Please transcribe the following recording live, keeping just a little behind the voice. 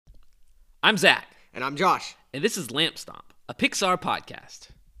I'm Zach, And I'm Josh. and this is Lamp Stomp, a Pixar podcast.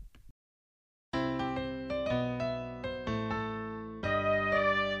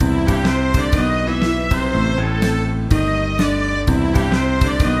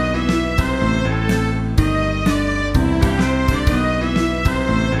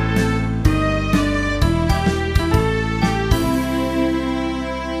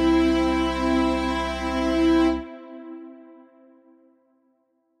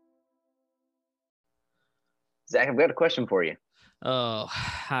 Zach, I've got a question for you. Oh,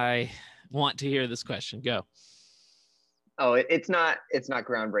 I want to hear this question. Go. Oh, it's not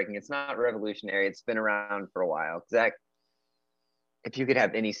groundbreaking. It's not revolutionary. It's been around for a while. Zach, if you could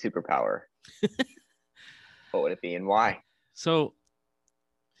have any superpower, what would it be and why? So,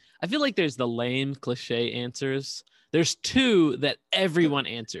 I feel like there's the lame cliche answers. There's two that everyone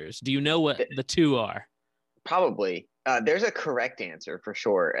answers. Do you know what the two are? Probably. There's a correct answer for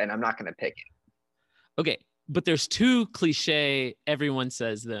sure, and I'm not going to pick it. Okay, but there's two cliche, everyone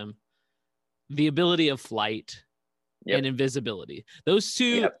says them. The ability of flight and invisibility. Those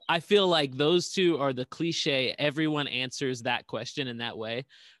two, I feel like those two are the cliche. Everyone answers that question in that way.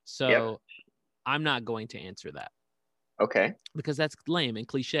 So I'm not going to answer that. Okay. Because that's lame and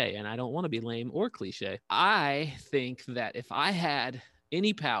cliche, and I don't want to be lame or cliche. I think that if I had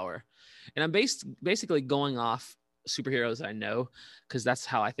any power, and I'm basically going off superheroes I know, because that's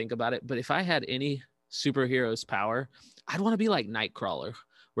how I think about it. But if I had any superhero's power, I'd want to be like Nightcrawler,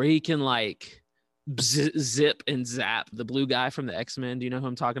 where he can like zip and zap. The blue guy from the X-Men. Do you know who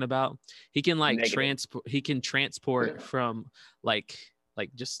I'm talking about? He can like transport from like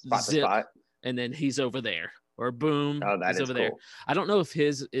just spot zip, spot. and then he's over there. Or boom, Oh, that he's is over cool. there. I don't know if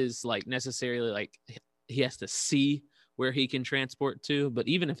his is like necessarily like he has to see where he can transport to, but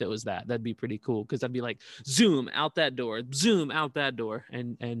even if it was that, that'd be pretty cool because I'd be like zoom out that door, and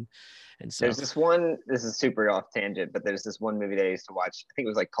so There's this one. This is super off tangent, but there's this one movie that I used to watch. I think it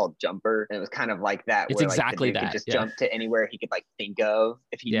was like called Jumper, and it was kind of like that. It's where exactly like the dude that. could just jump to anywhere he could like think of.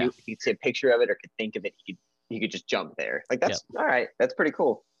 If he knew, if he could see a picture of it or could think of it, he could just jump there. Like that's all right. That's pretty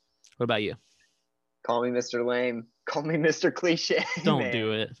cool. What about you? Call me Mr. Lame. Call me Mr. Cliche. Don't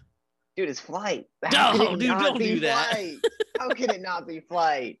do it. Dude, it's flight. No, dude, don't do that. How can it not be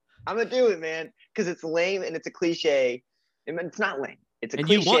flight? I'm going to do it, man. Because it's lame and it's a cliche. I mean, it's not lame. It's a and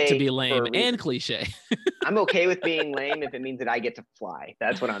cliche. You want to be lame and cliche. I'm okay with being lame if it means that I get to fly.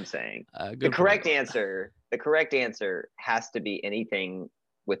 That's what I'm saying. The correct answer has to be anything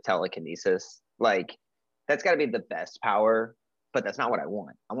with telekinesis. Like, that's got to be the best power, but that's not what I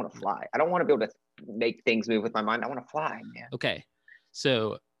want. I want to fly. I don't want to be able to make things move with my mind. I want to fly, man. Okay.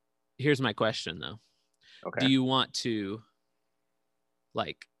 So here's my question though. Okay. Do you want to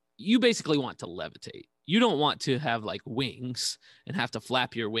you basically want to levitate? You don't want to have like wings and have to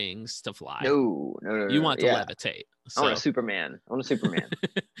flap your wings to fly. No. You want to levitate. So. I want a Superman.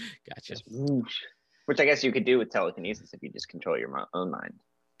 Gotcha. Which I guess you could do with telekinesis if you just control your own mind.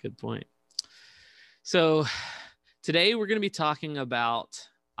 Good point. So today we're going to be talking about,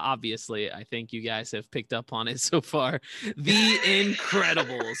 obviously, I think you guys have picked up on it so far, The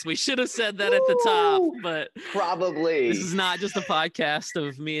Incredibles. We should have said that at the top, but probably this is not just a podcast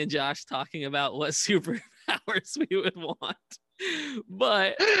of me and Josh talking about what superpowers we would want,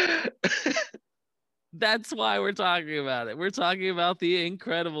 but that's why we're talking about it. We're talking about The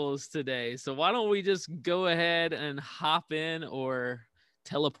Incredibles today. So why don't we just go ahead and hop in or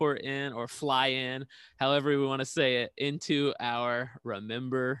teleport in or fly in, however we want to say it, into our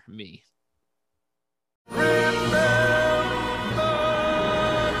Remember Me. Remember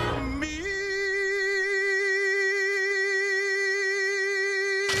me.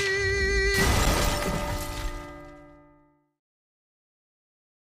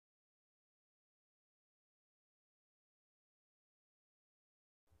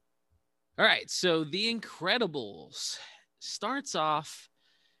 All right, so The Incredibles starts off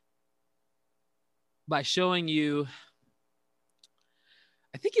by showing you,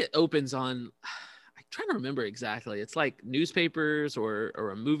 I think it opens on, I'm trying to remember exactly. It's like newspapers or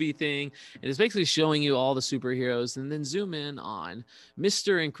a movie thing. And it's basically showing you all the superheroes and then zoom in on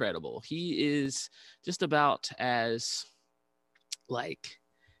Mr. Incredible. He is just about as like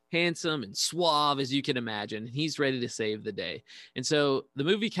handsome and suave as you can imagine. He's ready to save the day. And so the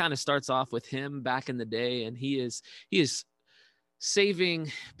movie kind of starts off with him back in the day, and he is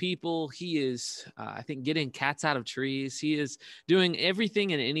saving people. He is, I think, getting cats out of trees. He is doing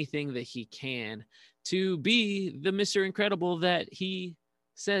everything and anything that he can to be the Mr. Incredible that he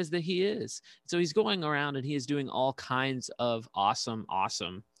says that he is. So he's going around and he is doing all kinds of awesome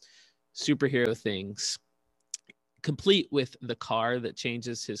superhero things. complete with the car that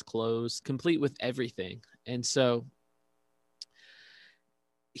changes his clothes, complete with everything. And so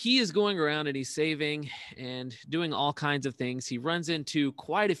he is going around and he's saving and doing all kinds of things. He runs into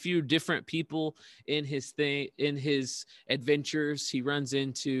quite a few different people in his adventures. He runs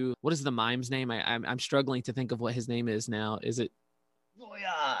into, what is the mime's name? I'm struggling to think of what his name is now. Is it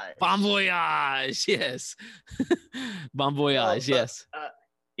Voyage? Bon Voyage, yes. Bon Voyage, yes.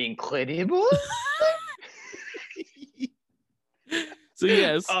 Incredible. So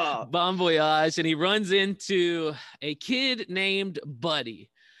yes, Bon Voyage, and he runs into a kid named Buddy.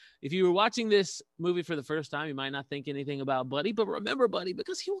 If you were watching this movie for the first time, you might not think anything about Buddy, but remember Buddy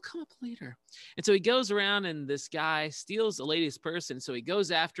because he will come up later. And so he goes around and this guy steals a lady's purse. And so he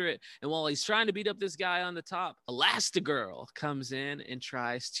goes after it. And while he's trying to beat up this guy on the top, Elastigirl comes in and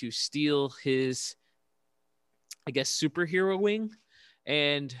tries to steal his, I guess, superhero wing.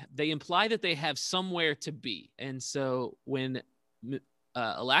 And they imply that they have somewhere to be. And so when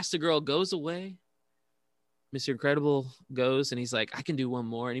Elastigirl goes away, Mr. Incredible goes and he's like, I can do one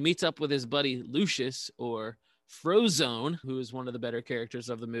more. And he meets up with his buddy Lucius, or Frozone, who is one of the better characters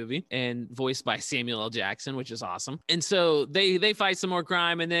of the movie and voiced by Samuel L. Jackson, which is awesome. And so they fight some more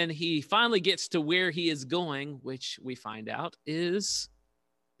crime. And then he finally gets to where he is going, which we find out is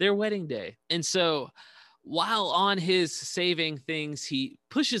their wedding day. And so while on his saving things, he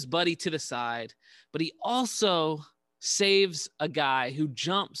pushes Buddy to the side, but he also saves a guy who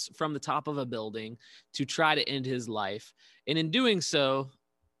jumps from the top of a building to try to end his life. And in doing so,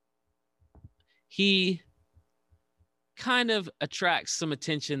 he kind of attracts some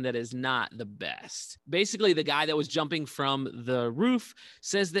attention that is not the best. Basically, the guy that was jumping from the roof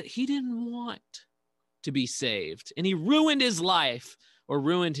says that he didn't want to be saved, and he ruined his life, or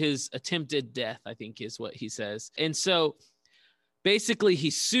ruined his attempted death, I think is what he says. And so basically he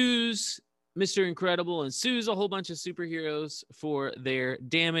sues Mr. Incredible and sues a whole bunch of superheroes for their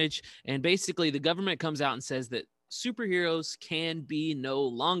damage. And basically the government comes out and says that superheroes can be no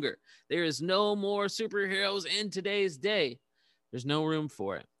longer. There is no more superheroes in today's day. There's no room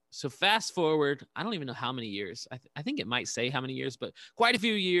for it. So fast forward, I don't even know how many years. I think it might say how many years, but quite a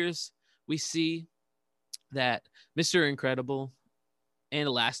few years, we see that Mr. Incredible and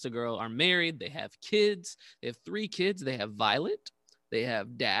Elastigirl are married. They have kids. They have 3 kids. They have Violet, they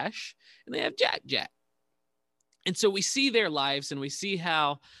have Dash, and they have Jack Jack. And so we see their lives, and we see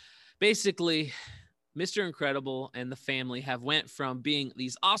how basically Mr. Incredible and the family have went from being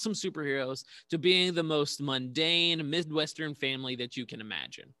these awesome superheroes to being the most mundane Midwestern family that you can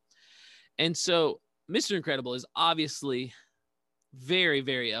imagine. And so Mr. Incredible is obviously very,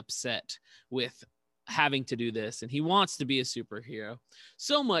 very upset with having to do this, and he wants to be a superhero,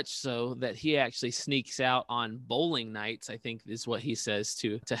 so much so that he actually sneaks out on bowling nights, I think is what he says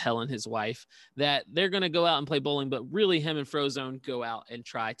to Helen, his wife, that they're going to go out and play bowling, but really him and Frozone go out and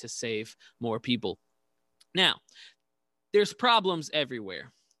try to save more people. Now, there's problems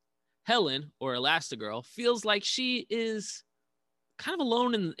everywhere. Helen, or Elastigirl, feels like she is kind of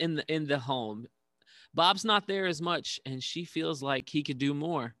alone in the home. Bob's not there as much, and she feels like he could do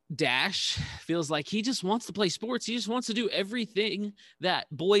more. Dash feels like he just wants to play sports. He just wants to do everything that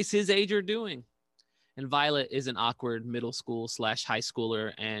boys his age are doing. And Violet is an awkward middle school / high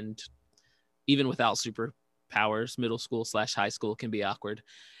schooler, and even without superpowers, middle school / high school can be awkward.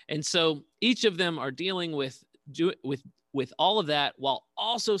 And so each of them are dealing with all of that, while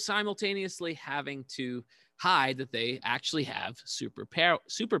also simultaneously having to hide that they actually have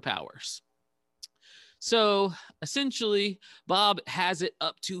superpowers. So essentially, Bob has it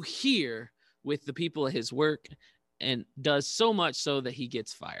up to here with the people at his work, and does so much so that he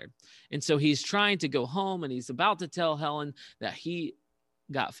gets fired. And so he's trying to go home, and he's about to tell Helen that he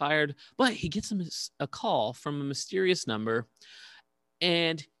got fired, but he gets a call from a mysterious number,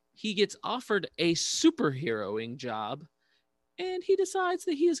 and he gets offered a superheroing job. And he decides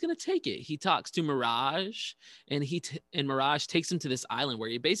that he is going to take it. He talks to Mirage, and Mirage takes him to this island where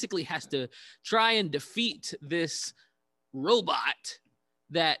he basically has to try and defeat this robot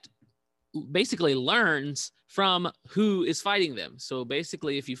that basically learns from who is fighting them. So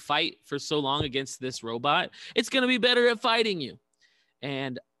basically, if you fight for so long against this robot, it's going to be better at fighting you.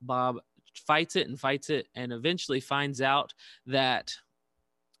 And Bob fights it and eventually finds out that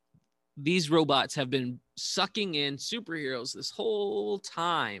these robots have been sucking in superheroes this whole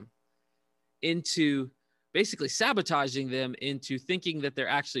time into basically sabotaging them into thinking that they're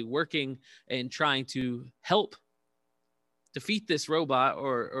actually working and trying to help defeat this robot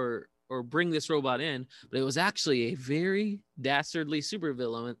or bring this robot in. But it was actually a very dastardly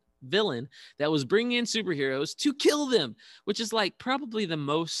supervillain villain that was bringing in superheroes to kill them, which is like probably the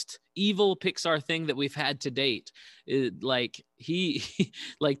most evil Pixar thing that we've had to date. Like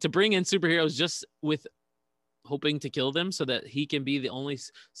like to bring in superheroes just with hoping to kill them so that he can be the only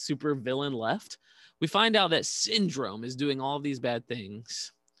super villain left. We find out that Syndrome is doing all these bad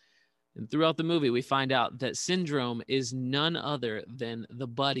things. And throughout the movie, we find out that Syndrome is none other than the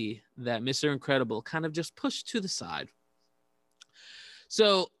buddy that Mr. Incredible kind of just pushed to the side.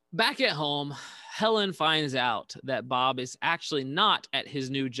 So back at home, Helen finds out that Bob is actually not at his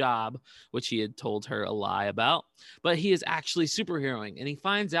new job, which he had told her a lie about, but he is actually superheroing. And she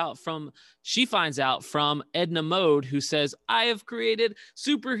finds out from Edna Mode, who says, I have created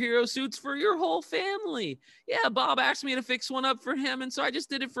superhero suits for your whole family. Yeah, Bob asked me to fix one up for him, and so I just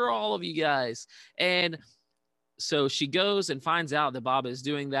did it for all of you guys. And so she goes and finds out that Bob is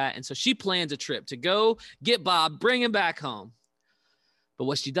doing that. And so she plans a trip to go get Bob, bring him back home. But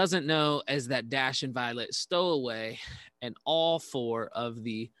what she doesn't know is that Dash and Violet stole away, and all 4 of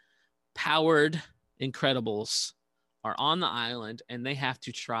the powered Incredibles are on the island, and they have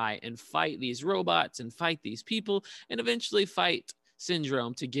to try and fight these robots and fight these people and eventually fight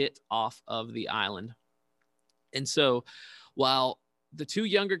Syndrome to get off of the island. And so while the 2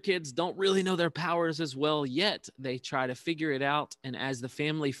 younger kids don't really know their powers as well yet, they try to figure it out. And as the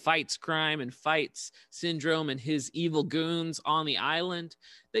family fights crime and fights Syndrome and his evil goons on the island,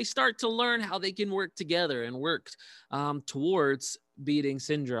 they start to learn how they can work together and work towards beating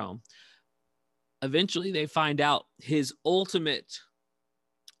Syndrome. Eventually, they find out his ultimate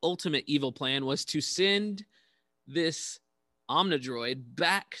evil plan was to send this Omnidroid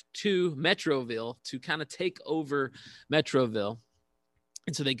back to Metroville to kind of take over Metroville.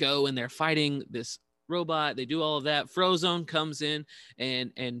 And so they go and they're fighting this robot. They do all of that. Frozone comes in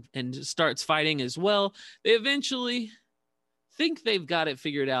and starts fighting as well. They eventually think they've got it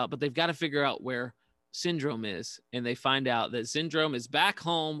figured out, but they've got to figure out where Syndrome is. And they find out that Syndrome is back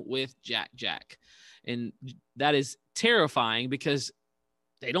home with Jack. And that is terrifying because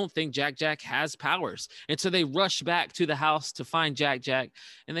they don't think Jack has powers. And so they rush back to the house to find Jack,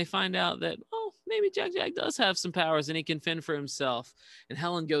 and they find out that, maybe Jack does have some powers and he can fend for himself. And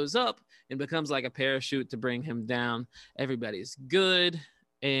Helen goes up and becomes like a parachute to bring him down. Everybody's good.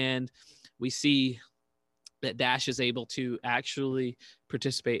 And we see that Dash is able to actually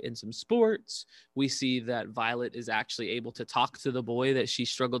participate in some sports. We see that Violet is actually able to talk to the boy that she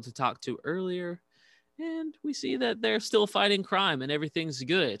struggled to talk to earlier. And we see that they're still fighting crime and everything's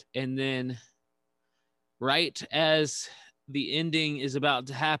good. And then right as the ending is about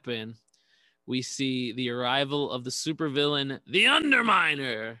to happen, we see the arrival of the supervillain, the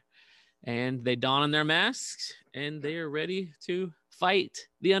Underminer. And they don on their masks and they are ready to fight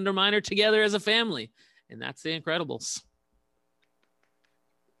the Underminer together as a family. And that's The Incredibles.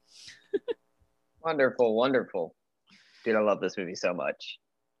 Wonderful. Dude, I love this movie so much.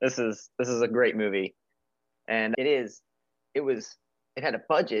 This is a great movie. And it had a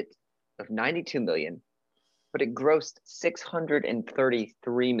budget of $92 million, but it grossed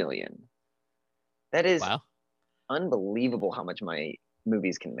 $633 million. That is unbelievable how much money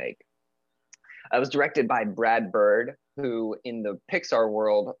movies can make. It was directed by Brad Bird, who in the Pixar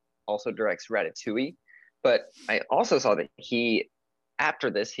world also directs Ratatouille. But I also saw that after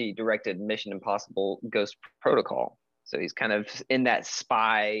this, he directed Mission Impossible Ghost Protocol. So he's kind of in that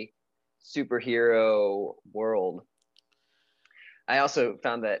spy superhero world. I also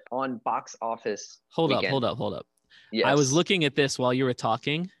found that on Box Office Hold up. Yes. I was looking at this while you were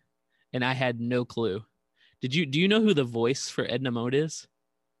talking, and I had no clue. Do you know who the voice for Edna Mode is?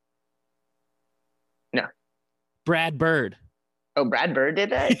 No. Brad Bird. Oh, Brad Bird did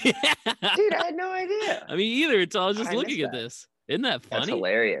that? Yeah. Dude, I had no idea. I mean, either. I was just looking at this. Isn't that funny? That's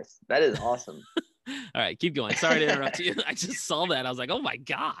hilarious. That is awesome. All right, keep going. Sorry to interrupt you. I just saw that. I was like, oh my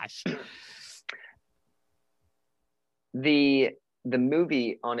gosh. The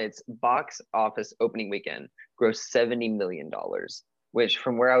movie on its box office opening weekend grossed $70 million, which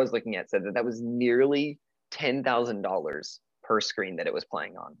from where I was looking at said that was nearly $10,000 per screen that it was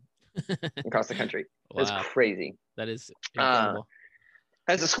playing on across the country. Wow. That's crazy. That is incredible.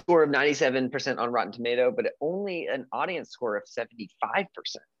 Has a score of 97% on Rotten Tomato, but only an audience score of 75%,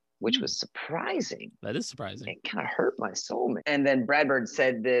 which was surprising. That is surprising. It kind of hurt my soul, man. And then Brad Bird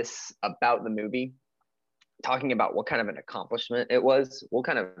said this about the movie, talking about what kind of an accomplishment it was.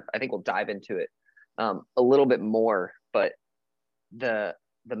 I think we'll dive into it a little bit more, but the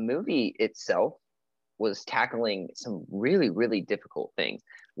movie itself was tackling some really, really difficult things.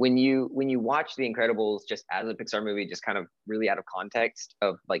 When you watch The Incredibles just as a Pixar movie, just kind of really out of context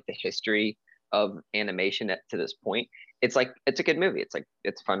of like the history of animation to this point, it's like, it's a good movie. It's like,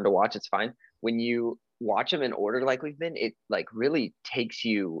 it's fun to watch. It's fine. When you watch them in order like we've been, it like really takes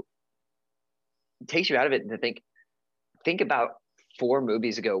you out of it to think about 4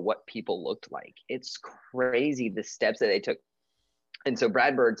 movies ago what people looked like. It's crazy the steps that they took. And so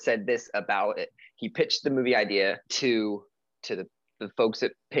Brad Bird said this about it. He pitched the movie idea to the folks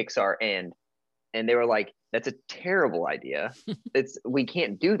at Pixar, and they were like, that's a terrible idea. We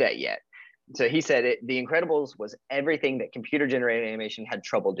can't do that yet. So he said The Incredibles was everything that computer generated animation had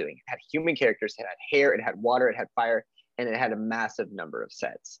trouble doing. It had human characters, it had hair, it had water, it had fire, and it had a massive number of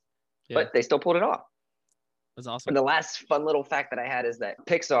sets. Yeah. But they still pulled it off. That's awesome. And the last fun little fact that I had is that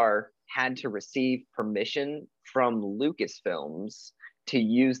Pixar had to receive permission from Lucasfilms to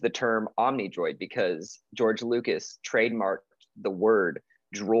use the term Omnidroid because George Lucas trademarked the word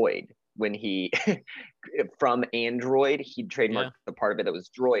droid when he from Android, he trademarked the part of it that was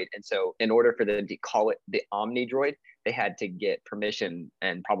droid. And so in order for them to call it the Omnidroid, they had to get permission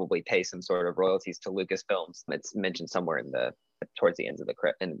and probably pay some sort of royalties to Lucasfilms. It's mentioned somewhere towards the ends of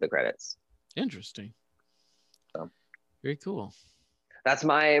the credits. Interesting. So very cool. That's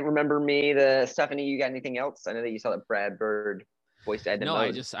my Remember Me. The Stephanie, you got anything else? I know that you saw that Brad Bird voiced Ed. No,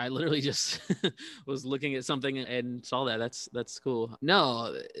 I literally just was looking at something and saw that. That's cool.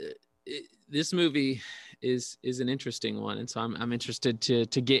 No, this movie is an interesting one, and so I'm interested to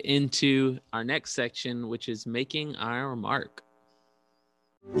get into our next section, which is making our mark.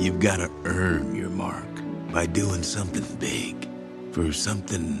 You've got to earn your mark by doing something big for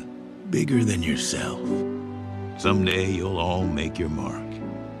something bigger than yourself. Someday you'll all make your mark,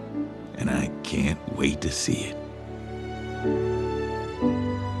 and I can't wait to see it.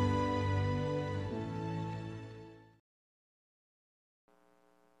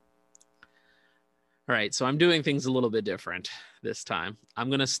 All right, so I'm doing things a little bit different this time. I'm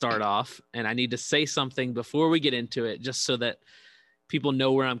going to start off, and I need to say something before we get into it, just so that people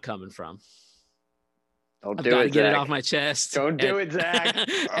know where I'm coming from. I've got to get it off my chest. Don't do it, Zach.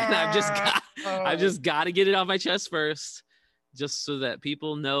 And I've just got to get it off my chest first, just so that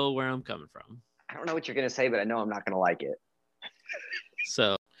people know where I'm coming from. I don't know what you're going to say, but I know I'm not going to like it.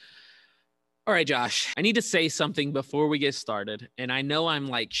 So, all right, Josh, I need to say something before we get started. And I know I'm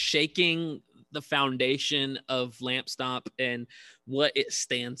like shaking the foundation of Lamp Stomp and what it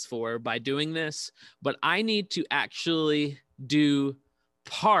stands for by doing this, but I need to actually do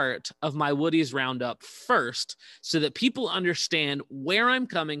part of my Woody's Roundup first so that people understand where I'm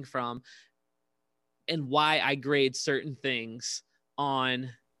coming from and why I grade certain things on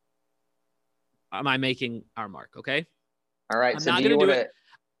am I making our mark. Okay. All right. I'm not going to do it.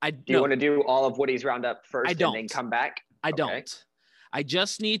 Do you want to do all of Woody's Roundup first and then come back? I don't. I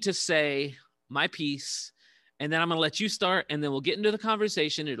just need to say my piece, and then I'm going to let you start, and then we'll get into the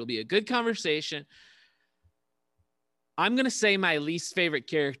conversation. It'll be a good conversation. I'm going to say my least favorite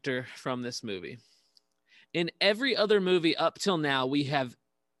character from this movie. In every other movie up till now, we have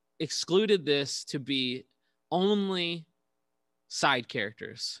excluded this to be only side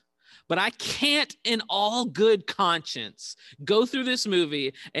characters. But I can't, in all good conscience, go through this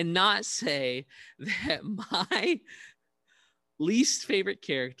movie and not say that my least favorite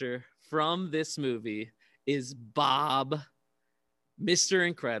character from this movie is Bob, Mr.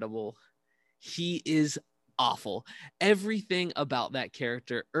 Incredible. He is awful. Everything about that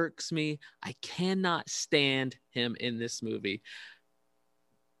character irks me. I cannot stand him in this movie.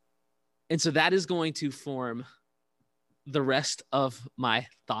 And so that is going to form the rest of my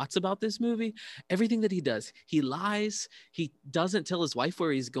thoughts about this movie. Everything that he does, he lies. He doesn't tell his wife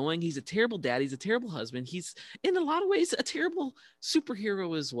where he's going. He's a terrible dad. He's a terrible husband. He's in a lot of ways a terrible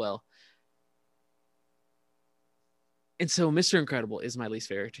superhero as well. And so Mr. Incredible is my least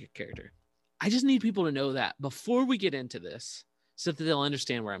favorite character. I just need people to know that before we get into this so that they'll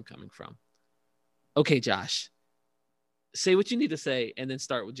understand where I'm coming from. Okay, Josh, say what you need to say and then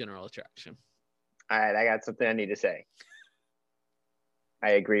start with general attraction. All right, I got something I need to say.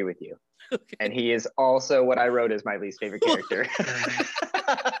 I agree with you. Okay. And he is also what I wrote as my least favorite character.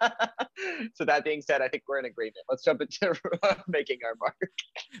 So that being said, I think we're in agreement. Let's jump into making our mark.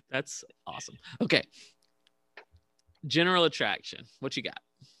 That's awesome. Okay. General attraction. What you got?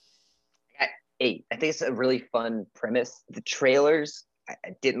 I got 8. I think it's a really fun premise. The trailers,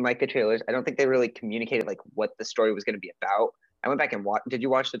 I didn't like the trailers. I don't think they really communicated like what the story was going to be about. I went back and watched. Did you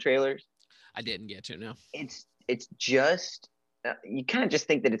watch the trailers? I didn't get to, no. It's just, you kind of just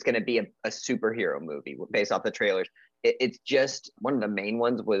think that it's going to be a superhero movie based off the trailers. It's just, one of the main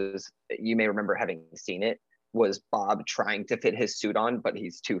ones was, you may remember having seen it, was Bob trying to fit his suit on, but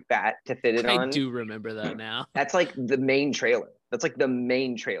he's too fat to fit it on. I do remember that now. That's like the main trailer. That's like the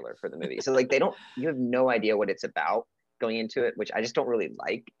main trailer for the movie. So like you have no idea what it's about. going into it, which I just don't really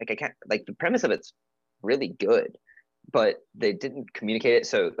like. Like I can't like the premise of it's really good, but they didn't communicate it.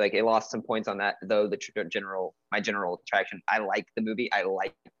 So like it lost some points on that. Though my general attraction, I like the movie. I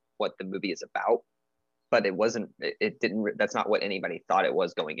like what the movie is about, but it didn't. That's not what anybody thought it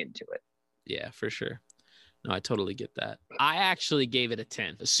was going into it. Yeah, for sure. No, I totally get that. I actually gave it a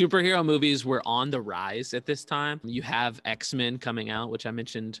 10. The superhero movies were on the rise at this time. You have X-Men coming out, which I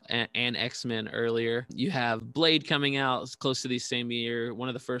mentioned, and X-Men earlier. You have Blade coming out close to the same year. One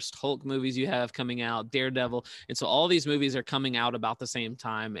of the first Hulk movies you have coming out, Daredevil. And so all these movies are coming out about the same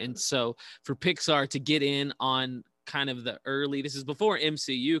time. And so for Pixar to get in on kind of the early, this is before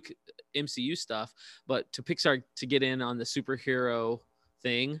MCU stuff, but to Pixar to get in on the superhero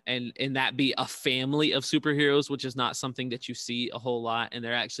thing and that be a family of superheroes, which is not something that you see a whole lot, and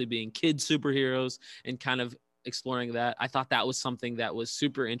they're actually being kid superheroes and kind of exploring that. I thought that was something that was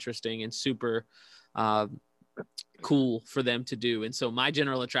super interesting and super cool for them to do. And so my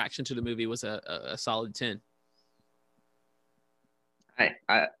general attraction to the movie was a solid 10. I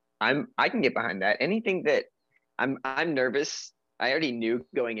can get behind that. Anything that I'm nervous. I already knew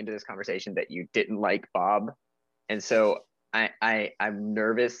going into this conversation that you didn't like Bob, and so I'm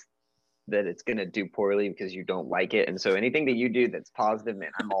nervous that it's going to do poorly because you don't like it. And so anything that you do that's positive,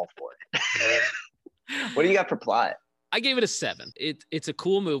 man, I'm all for it. What do you got for plot? I gave it a 7. It's a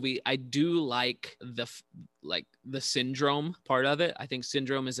cool movie. I do like the Syndrome part of it. I think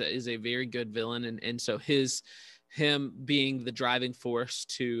Syndrome is a very good villain. And so him being the driving force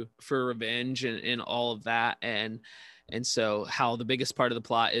for revenge and all of that. And so how the biggest part of the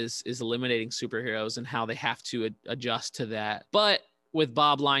plot is eliminating superheroes and how they have to adjust to that. But with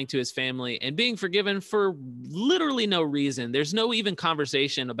Bob lying to his family and being forgiven for literally no reason, there's no even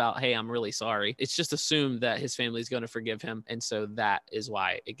conversation about, hey, I'm really sorry. It's just assumed that his family is going to forgive him. And so that is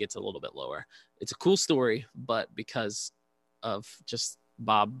why it gets a little bit lower. It's a cool story, but because of just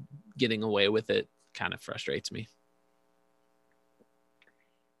Bob getting away with it kind of frustrates me.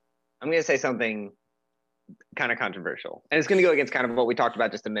 I'm going to say something kind of controversial, and it's going to go against kind of what we talked about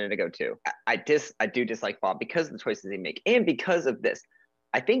just a minute ago too. I do dislike Bob because of the choices he make, and because of this.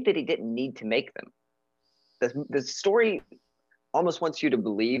 I think that he didn't need to make them. The story almost wants you to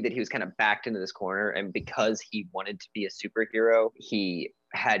believe that he was kind of backed into this corner, and because he wanted to be a superhero, he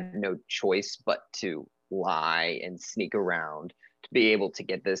had no choice but to lie and sneak around to be able to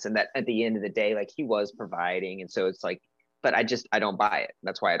get this, and that at the end of the day, like, he was providing. And so it's like, but I don't buy it.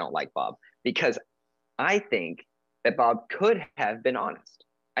 That's why I don't like Bob, because I think that Bob could have been honest.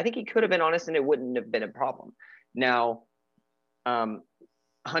 I think he could have been honest and it wouldn't have been a problem. Now,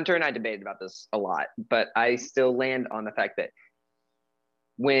 Hunter and I debated about this a lot, but I still land on the fact that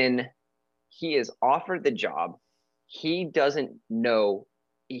when he is offered the job, he doesn't know,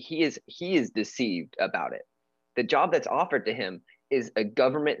 he is deceived about it. The job that's offered to him is a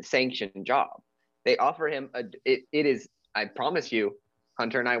government sanctioned job. They offer him it is, I promise you,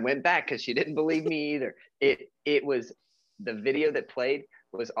 Hunter and I went back because she didn't believe me either. It was the video that played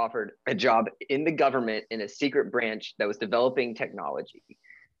was offered a job in the government in a secret branch that was developing technology.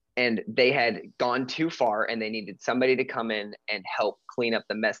 And they had gone too far and they needed somebody to come in and help clean up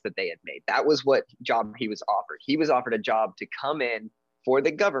the mess that they had made. That was what job he was offered. He was offered a job to come in for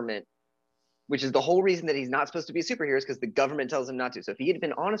the government, which is the whole reason that he's not supposed to be a superhero, is because the government tells him not to. So if he had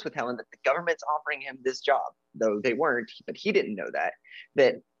been honest with Helen that the government's offering him this job, though they weren't, but he didn't know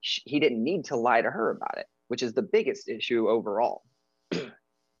that he didn't need to lie to her about it, which is the biggest issue overall.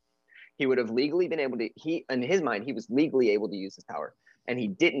 He would have legally been able to, in his mind, he was legally able to use his power, and he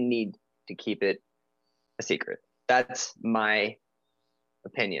didn't need to keep it a secret. That's my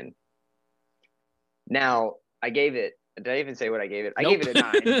opinion. Now, did I even say what I gave it? I gave it a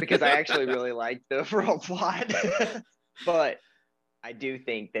 9 because I actually really liked the overall plot. But I do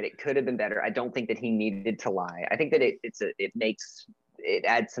think that it could have been better. I don't think that he needed to lie. I think that it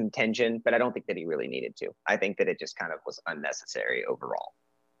adds some tension, but I don't think that he really needed to. I think that it just kind of was unnecessary overall.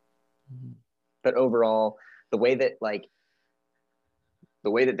 Mm-hmm. But overall, the way that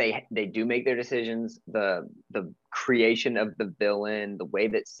they do make their decisions, the creation of the villain, the way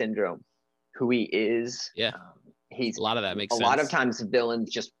that Syndrome, who he is, a lot of that makes sense. A lot of times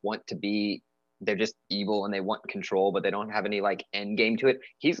villains just want to be, they're just evil and they want control, but they don't have any like end game to it.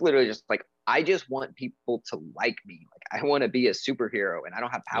 He's literally just like, I just want people to like me. Like, I want to be a superhero and I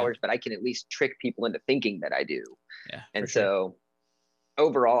don't have powers, but I can at least trick people into thinking that I do. Yeah. And so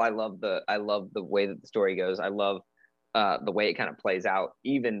overall, I love the way that the story goes. I love the way it kind of plays out,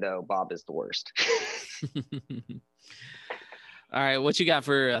 even though Bob is the worst. All right. What you got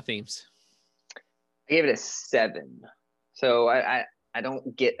for themes? I gave it a 7. So I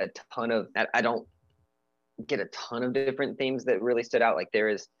don't get a ton of, I don't get a ton of different themes that really stood out. Like there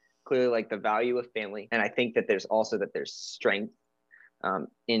is clearly like the value of family, and I think that there's strength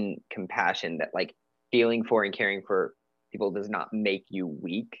in compassion, that like feeling for and caring for people does not make you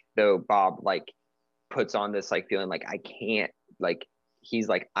weak. Though Bob like puts on this like feeling like I can't, like he's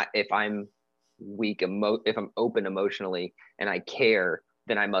like if I'm weak if I'm open emotionally and I care,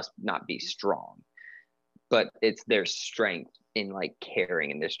 then I must not be strong. But it's their strength in like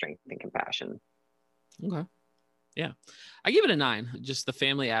caring, and their strength in compassion. Okay. Yeah. I give it a 9. Just the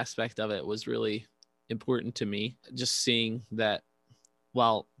family aspect of it was really important to me. Just seeing that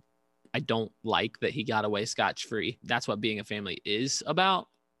while I don't like that he got away scotch-free, that's what being a family is about.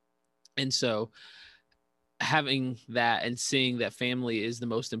 And so having that and seeing that family is the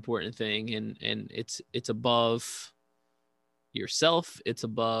most important thing, and it's above yourself, it's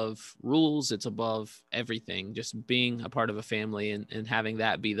above rules, it's above everything, just being a part of a family and having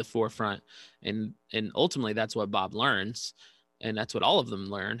that be the forefront, and ultimately that's what Bob learns, and that's what all of them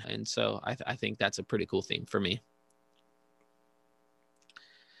learn. And so I think that's a pretty cool theme for me.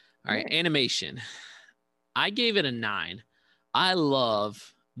 All right, animation, I gave it a 9. I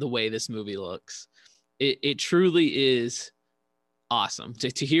love the way this movie looks. It truly is awesome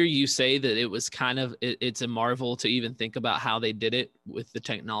to hear you say that it was kind of it's a marvel to even think about how they did it with the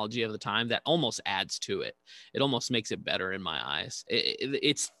technology of the time. That almost adds to it. It almost makes it better in my eyes.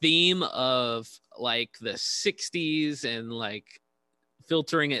 Its theme of like the 60s and like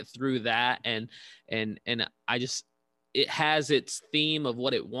filtering it through that, and I just, it has its theme of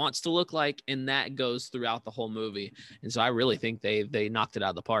what it wants to look like, and that goes throughout the whole movie. And so I really think they knocked it out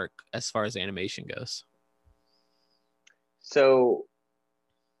of the park as far as animation goes. So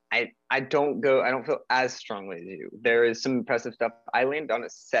I don't feel as strongly as you. There is some impressive stuff. I landed on a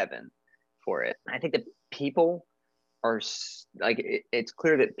 7 for it. I think that people are like, it's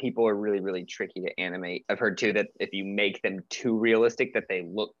clear that people are really, really tricky to animate. I've heard too that if you make them too realistic, that they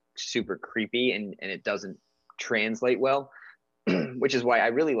look super creepy, and it doesn't translate well, which is why I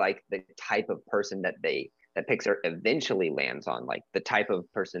really like the type of person that Pixar eventually lands on, like the type of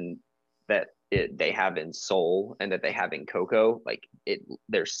person that they have in Soul and that they have in Coco. Like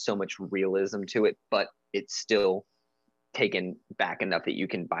there's so much realism to it, but it's still taken back enough that you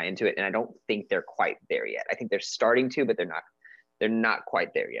can buy into it. And I don't think they're quite there yet. I think they're starting to, but they're not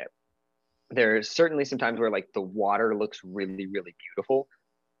quite there yet. There's certainly some times where like the water looks really, really beautiful,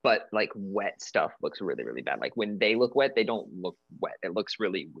 but like wet stuff looks really, really bad. Like when they look wet, they don't look wet. It looks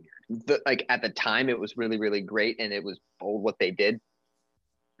really weird. Like at the time it was really, really great, and it was bold what they did.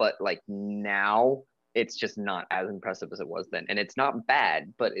 But like now it's just not as impressive as it was then. And it's not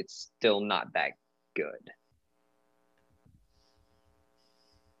bad, but it's still not that good.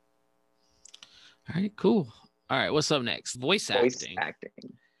 All right, cool. All right, what's up next? Voice acting. What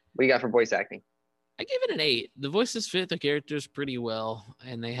do you got for voice acting? I give it an 8. The voices fit the characters pretty well,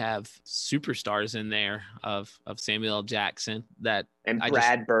 and they have superstars in there of Samuel L. Jackson and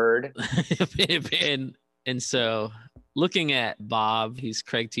Brad Bird. and so looking at Bob, he's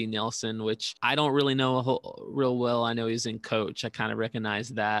Craig T. Nelson, which I don't really know real well. I know he's in Coach. I kind of recognize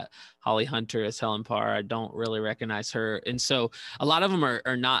that. Holly Hunter as Helen Parr. I don't really recognize her. And so a lot of them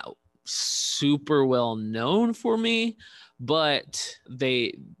are not super well known for me, but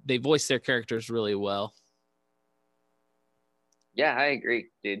they voice their characters really well. Yeah, I agree,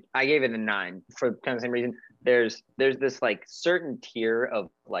 dude. I gave it a 9 for kind of the same reason. There's this like certain tier of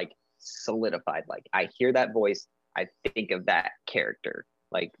like solidified, like I hear that voice, I think of that character,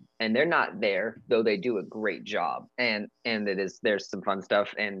 like, and they're not there, though they do a great job. And there's some fun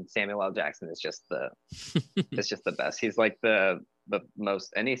stuff, and Samuel L. Jackson is just it's just the best. He's like the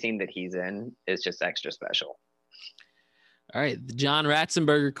most, any scene that he's in is just extra special. All right, the John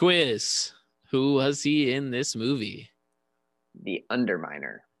Ratzenberger quiz. Who was he in this movie? The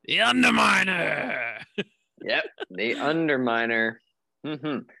Underminer. The Underminer. Yep, the Underminer.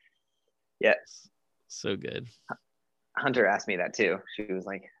 Yes. So good. Hunter asked me that too. She was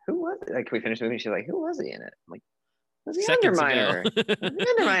like, "Who was it?" Like we finished the movie, she's like, "Who was he in it?" I'm like, "It was the Underminer." The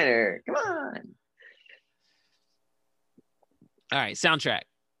Underminer. Come on. All right, soundtrack.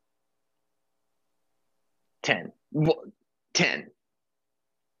 10. 10.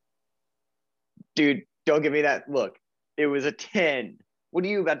 Dude, don't give me that look. It was a 10. What are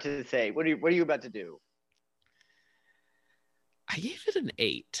you about to say? What are you about to do? I gave it an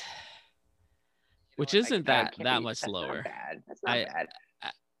 8. Which isn't that much lower. That's not bad.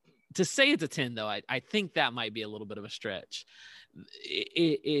 To say it's a 10, though, I think that might be a little bit of a stretch.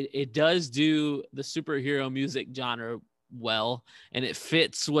 It does do the superhero music genre well, and it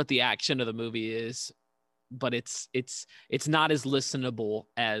fits what the action of the movie is, but it's not as listenable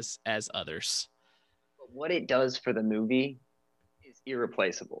as others. what it does for the movie is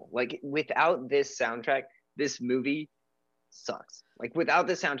irreplaceable. Like without this soundtrack, this movie sucks. Like without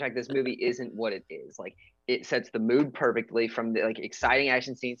the soundtrack, this movie isn't what it is. Like it sets the mood perfectly, from the like exciting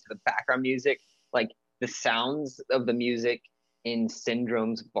action scenes to the background music. Like the sounds of the music in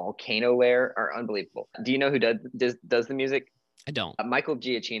Syndrome's Volcano Lair are unbelievable. Do you know who does the music? I don't. Michael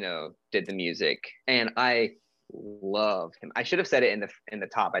Giacchino did the music, and I love him. I should have said it in the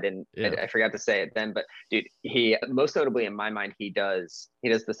top. I didn't. Yeah. I forgot to say it then. But dude, he most notably in my mind, he does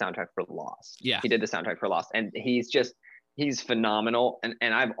the soundtrack for Lost. Yeah, he did the soundtrack for Lost, and he's phenomenal.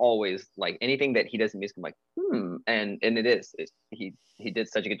 And I've always like anything that he does in music, I'm like, and it is. He did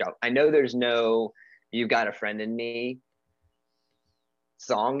such a good job. I know there's no "You've Got a Friend in Me"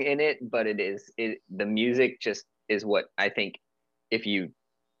 song in it, but the music just is what I think. If you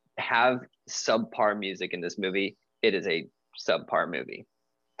have subpar music in this movie, it is a subpar movie.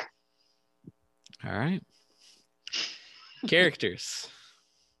 All right. Characters.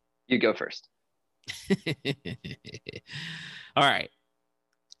 You go first. All right.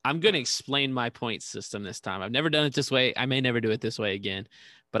 I'm going to explain my point system this time. I've never done it this way. I may never do it this way again,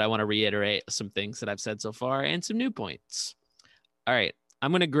 but I want to reiterate some things that I've said so far and some new points. All right.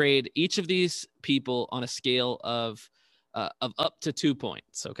 I'm going to grade each of these people on a scale of up to 2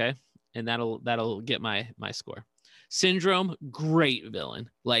 points, okay? And that'll get my score. Syndrome, great villain,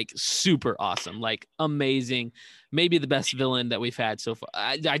 like super awesome, like amazing, maybe the best villain that we've had so far.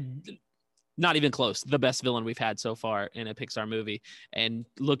 I not even close, the best villain we've had so far in a Pixar movie. And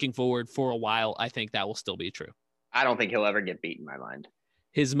looking forward for a while, I think that will still be true. I don't think he'll ever get beat in my mind.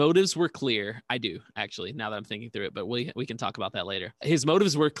 His motives were clear. I do, actually, now that I'm thinking through it, but we can talk about that later. His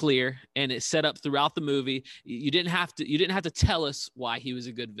motives were clear, and it's set up throughout the movie. You didn't have to tell us why he was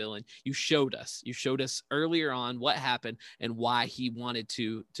a good villain. You showed us earlier on what happened and why he wanted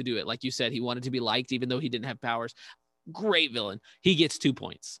to do it. Like you said, he wanted to be liked, even though he didn't have powers. Great villain. He gets 2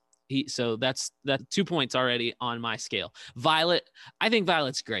 points. So that's 2 points already on my scale. Violet, I think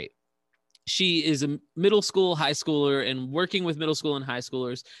Violet's great. She is a middle school, high schooler, and working with middle school and high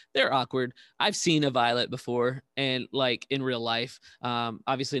schoolers, they're awkward. I've seen a Violet before, and like in real life,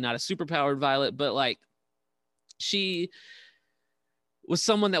 obviously not a superpowered Violet, but like she was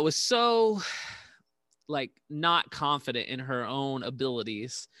someone that was so like not confident in her own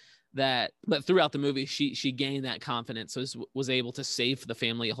abilities but throughout the movie, she gained that confidence, so was able to save the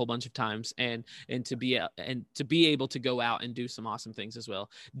family a whole bunch of times, and to be able to go out and do some awesome things as well.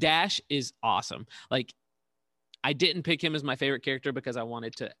 Dash is awesome. Like, I didn't pick him as my favorite character because I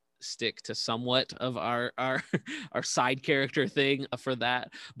wanted to stick to somewhat of our side character thing for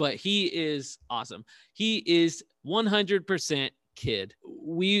that, but he is awesome. He is 100% kid.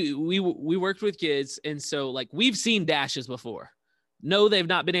 We worked with kids, and so like we've seen Dashes before. No, they've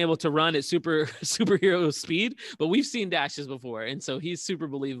not been able to run at superhero speed, but we've seen Dashes before, and so he's super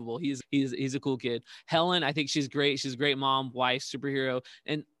believable. He's a cool kid. Helen, I think she's great. She's a great mom, wife, superhero,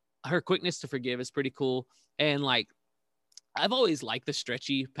 and her quickness to forgive is pretty cool. And like, I've always liked the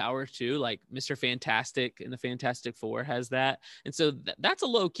stretchy power too. Like Mr. Fantastic and the Fantastic Four has that, and so that's a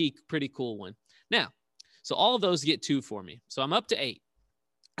low key pretty cool one. Now, so all of those get 2 for me, so I'm up to 8.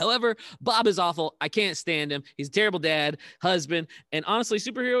 However, Bob is awful. I can't stand him. He's a terrible dad, husband, and honestly,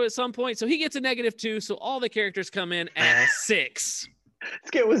 superhero at some point. So he gets a -2. So all the characters come in at 6. Let's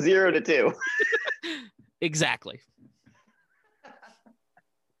get with 0 to 2. Exactly.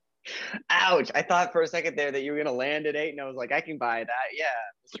 Ouch. I thought for a second there that you were going to land at 8, and I was like, I can buy that. Yeah.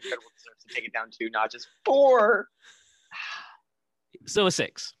 Mr. Incredible deserves to take it down 2 notches. 4. So a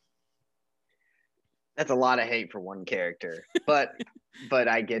 6. That's a lot of hate for one character, but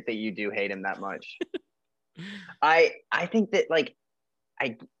I get that you do hate him that much. I think that like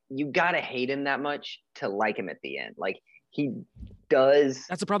you gotta hate him that much to like him at the end. Like he does.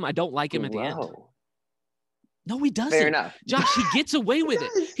 That's the problem. I don't like him at the end. No, he doesn't. Fair enough. Josh, he gets away with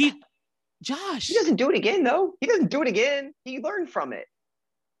it. Josh. He doesn't do it again though. He doesn't do it again. He learned from it.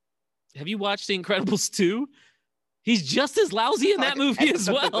 Have you watched The Incredibles 2? He's just as lousy in that movie as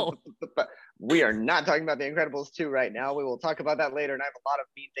well. We are not talking about The Incredibles 2 right now. We will talk about that later, and I have a lot of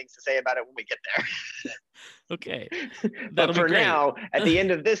mean things to say about it when we get there. Okay. But for now, at the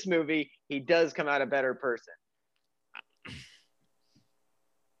end of this movie, he does come out a better person.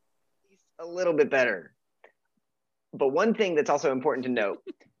 He's a little bit better. But one thing that's also important to note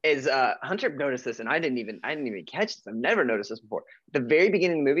is Hunter noticed this, and I didn't even catch this. I've never noticed this before. At the very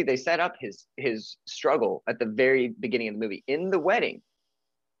beginning of the movie, they set up his struggle at the very beginning of the movie in the wedding.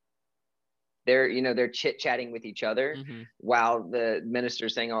 They're chit-chatting with each other while the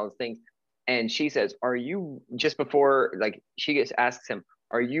minister's saying all those things. And she says, are you, just before, like, asks him,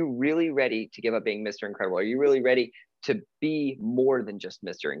 Are you really ready to give up being Mr. Incredible? Are you really ready to be more than just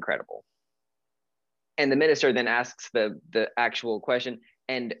Mr. Incredible? And the minister then asks the actual question,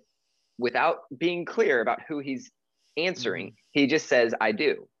 and without being clear about who he's answering, he just says, I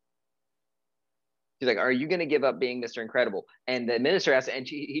do. He's like, are you going to give up being Mr. Incredible? And the minister asks, and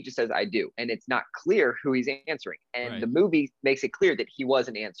he just says, I do. And it's not clear who he's answering. And the movie makes it clear that he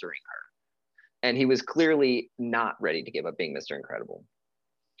wasn't answering her. And he was clearly not ready to give up being Mr. Incredible.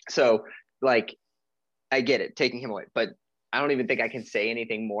 So, like, I get it, taking him away. But I don't even think I can say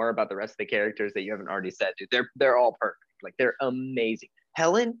anything more about the rest of the characters that you haven't already said, dude. They're all perfect. Like, they're amazing.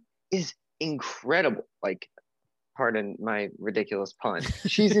 Helen is incredible. Like, pardon my ridiculous pun.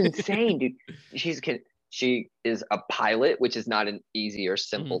 She's insane, dude. She is a pilot, which is not an easy or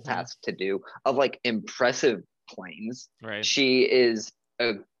simple task to do, of like impressive planes. Right. She is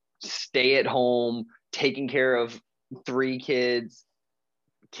a stay-at-home, taking care of 3 kids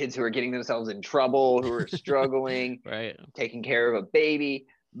who are getting themselves in trouble, who are struggling, right, taking care of a baby,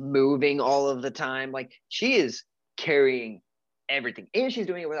 moving all of the time. Like, she is carrying everything, and she's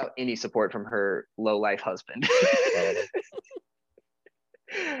doing it without any support from her low-life husband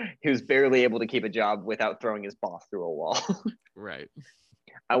who's barely able to keep a job without throwing his boss through a wall. Right.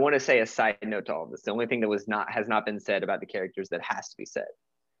 I want to say a side note to all of this. The only thing that has not been said about the characters that has to be said: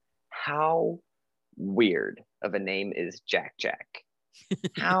 how weird of a name is Jack Jack?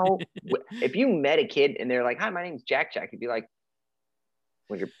 How if you met a kid and they're like, hi, my name's Jack Jack, you'd be like,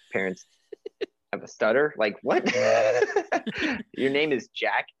 well, your parents have a stutter? Like, what? Your name is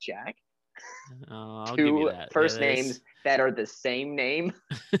Jack Jack? I'll 2 give you that. first names that are the same name.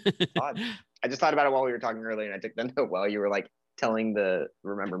 I just thought about it while we were talking earlier, and I took the note while you were like telling the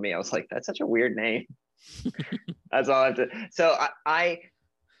remember me. I was like, that's such a weird name. That's all I have to. So I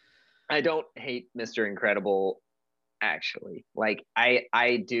don't hate Mr. Incredible, actually. Like,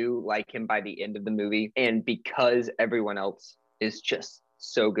 I do like him by the end of the movie, and because everyone else is just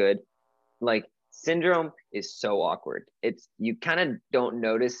so good. Like, Syndrome is so awkward. You kind of don't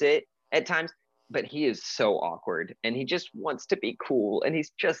notice it at times, but he is so awkward, and he just wants to be cool, and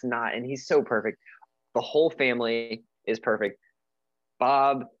he's just not, and he's so perfect. The whole family is perfect.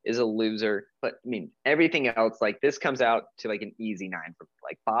 Bob is a loser, but I mean, everything else, like, this comes out to like an easy 9 for,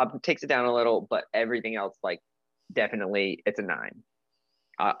 like, Bob takes it down a little, but everything else, like, definitely it's a 9.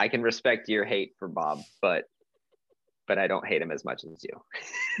 I can respect your hate for Bob, but I don't hate him as much as you.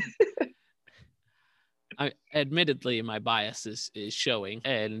 Admittedly, my bias is showing,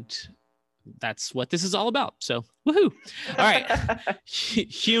 and that's what this is all about. So, woohoo! All right,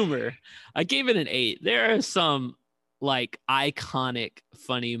 humor. I gave it an 8. There are some like iconic,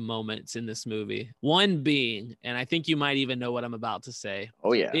 funny moments in this movie. One being, and I think you might even know what I'm about to say.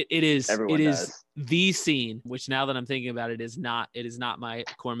 Oh yeah, it is. Everyone it does. is the scene, which now that I'm thinking about it, is not my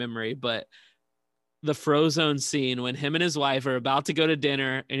core memory, but the Frozone scene when him and his wife are about to go to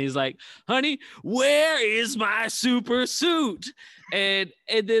dinner, and he's like, honey, where is my super suit? And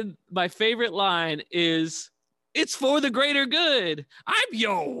then my favorite line is, it's for the greater good. I'm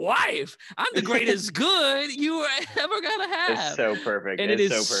your wife. I'm the greatest good you are ever gonna have. It's so perfect. And it's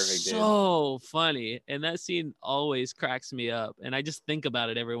it is so perfect, dude. So funny. And that scene always cracks me up. And I just think about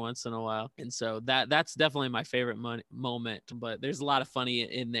it every once in a while. And so that's definitely my favorite moment. But there's a lot of funny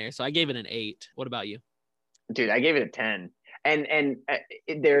in there. So I gave it an 8. What about you? Dude, I gave it a 10. And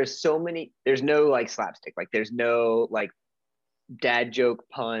there's no like slapstick. Like, there's no like dad joke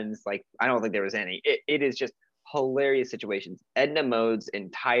puns. Like, I don't think there was any. It is just hilarious situations. Edna Mode's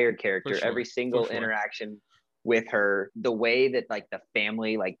entire character, every single interaction with her, the way that like the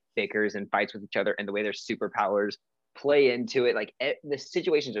family like bickers and fights with each other, and the way their superpowers play into it, like the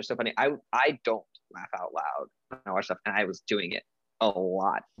situations are so funny. I don't laugh out loud when I watch stuff, and I was doing it a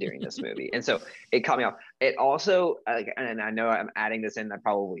lot during this movie, and so it caught me off. It also, and I know I'm adding this in, I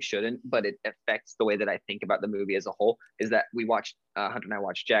probably shouldn't, but it affects the way that I think about the movie as a whole, is that we watched Hunter and I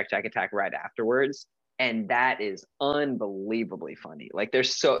watched Jack Jack Attack right afterwards, and that is unbelievably funny. Like,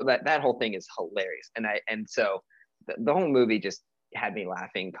 there's that whole thing is hilarious, and so the whole movie just had me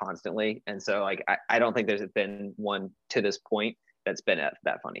laughing constantly, and so like I don't think there's been one to this point that's been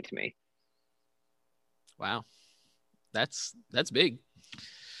that funny to me. Wow, that's big.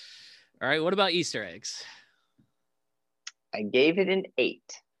 All right, what about Easter eggs? I gave it an 8.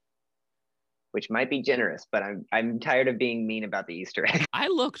 Which might be generous, but I'm tired of being mean about the Easter egg. I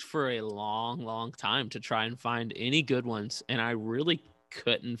looked for a long time to try and find any good ones, and I really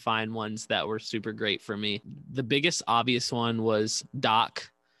couldn't find ones that were super great for me. The biggest obvious one was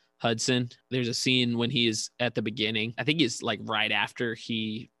Doc Hudson. There's a scene when he is at the beginning. I think it's like right after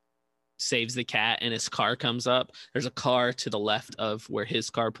he saves the cat and his car comes up. There's a car to the left of where his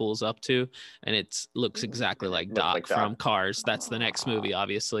car pulls up to, and it looks exactly like Doc from Cars. That's the next movie,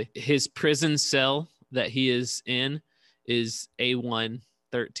 obviously. His prison cell that he is in is A113.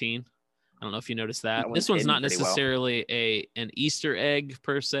 I don't know if you noticed that. This one's not necessarily an Easter egg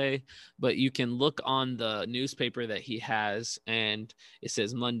per se, but you can look on the newspaper that he has, and it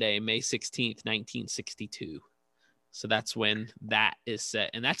says Monday, May 16th, 1962. So that's when that is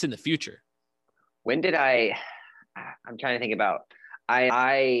set, and that's in the future. When did I'm trying to think about,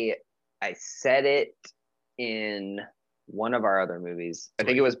 I said it in one of our other movies. I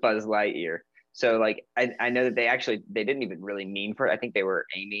think it was Buzz Lightyear. So like, I know that they didn't even really mean for it. I think they were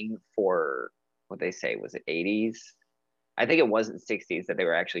aiming for what they say, was it 80s? I think it wasn't 60s that they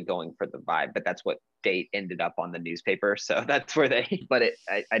were actually going for the vibe, but that's what date ended up on the newspaper. So that's where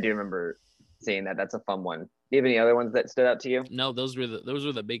I do remember seeing that. That's a fun one. Do you have any other ones that stood out to you? No, those were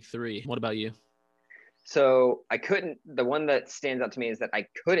the big three. What about you? So the one that stands out to me is that I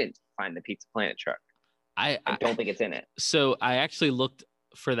couldn't find the Pizza Planet truck. I don't think it's in it. So I actually looked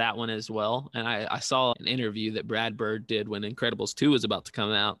for that one as well, and I saw an interview that Brad Bird did when Incredibles 2 was about to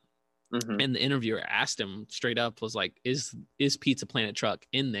come out, and the interviewer asked him straight up, was like, is Pizza Planet truck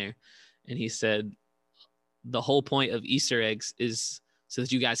in there? And he said the whole point of Easter eggs is so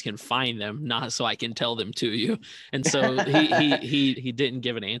that you guys can find them, not so I can tell them to you. And so he didn't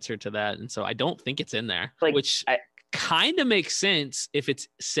give an answer to that, and so I don't think it's in there, which kind of makes sense if it's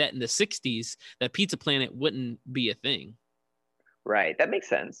set in the 60s, that Pizza Planet wouldn't be a thing. Right. That makes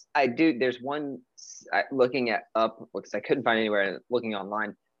sense. There's one, looking because I couldn't find anywhere, looking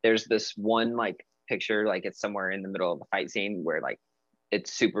online, there's this one like picture, like it's somewhere in the middle of the fight scene where like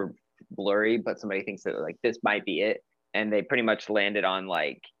it's super blurry, but somebody thinks that like this might be it. And they pretty much landed on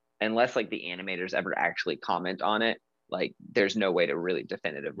like, unless like the animators ever actually comment on it, like there's no way to really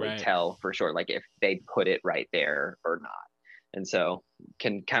definitively tell for sure, like if they put it right there or not. And so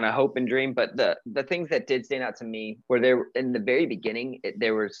can kind of hope and dream. But the things that did stand out to me were there in the very beginning,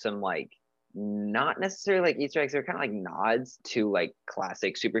 there were some like, not necessarily like Easter eggs, they're kind of like nods to like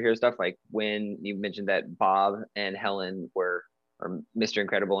classic superhero stuff. Like when you mentioned that Bob and Helen or Mr.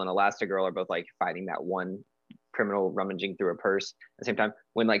 Incredible and Elastigirl are both like fighting that one criminal rummaging through a purse at the same time.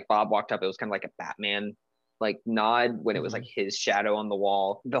 When like Bob walked up, it was kind of like a Batman like nod when it was like his shadow on the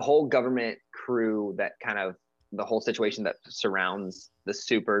wall. The whole government crew, that kind of the whole situation that surrounds the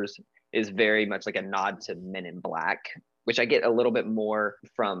supers is very much like a nod to Men in Black, which I get a little bit more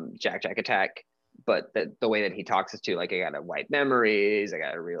from Jack Attack, but the way that he talks is to like, I gotta wipe memories, I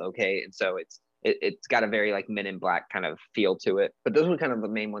gotta relocate. And so it's got a very like Men in Black kind of feel to it. But those were kind of the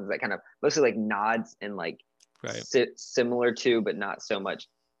main ones that kind of mostly like nods and like similar to, but not so much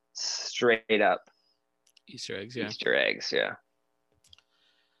straight up Easter eggs. Yeah. Easter eggs. Yeah.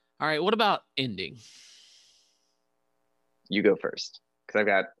 All right. What about ending? You go first, because I've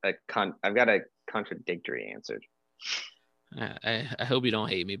got a contradictory answer. I hope you don't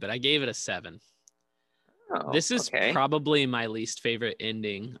hate me, but I gave it a 7. Oh, this is probably my least favorite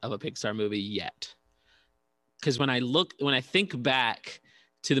ending of a Pixar movie yet. Because when I think back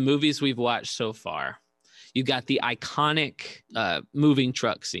to the movies we've watched so far, you've got the iconic moving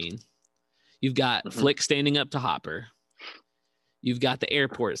truck scene. You've got Flick standing up to Hopper. You've got the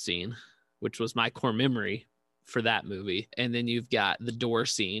airport scene, which was my core memory for that movie. And then you've got the door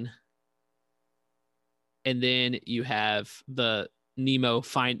scene. And then you have the Nemo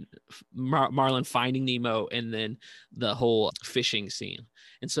Marlin finding Nemo, and then the whole fishing scene.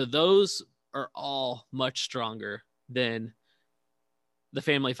 And so those are all much stronger than the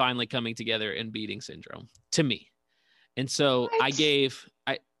family finally coming together and beating Syndrome to me. And so I just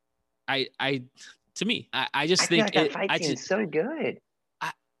think that fight scene is so good.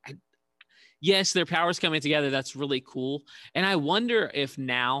 Yes, their powers coming together, that's really cool. And I wonder if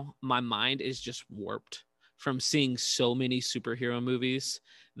now my mind is just warped from seeing so many superhero movies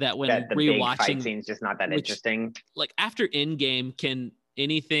that when the rewatching, big fight scene's just not that interesting. Like after Endgame, can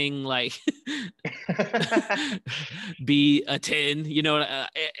anything like be a 10? You know,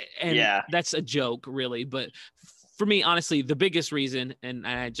 and that's a joke, really. But for me, honestly, the biggest reason, and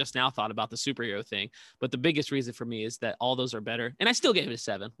I just now thought about the superhero thing, but the biggest reason for me is that all those are better. And I still gave it a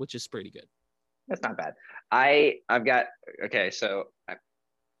 7, which is pretty good. That's not bad. I've got, so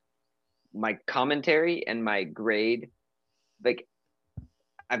my commentary and my grade, like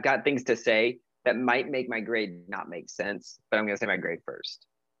I've got things to say that might make my grade not make sense, but I'm going to say my grade first,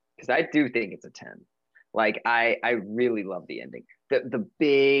 because I do think it's a 10. Like I really love the ending. The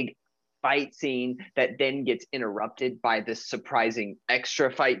big fight scene that then gets interrupted by this surprising extra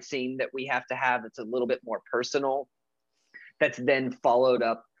fight scene that we have to have that's a little bit more personal, that's then followed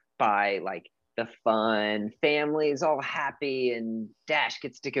up by like the fun, family's all happy, and Dash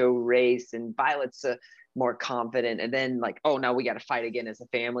gets to go race, and Violet's more confident, and then like, oh, now we got to fight again as a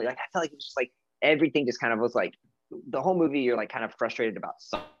family. Like I felt like it was just like everything just kind of was like the whole movie. You're like kind of frustrated about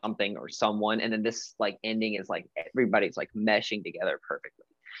something or someone, and then this like ending is like everybody's like meshing together perfectly,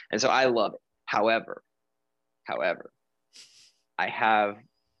 and so I love it. However, I have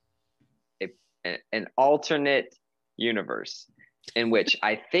an alternate universe in which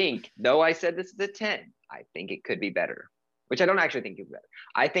I think, though I said this is a 10, I think it could be better, which I don't actually think it could be better.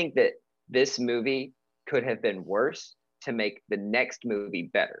 I think that this movie could have been worse to make the next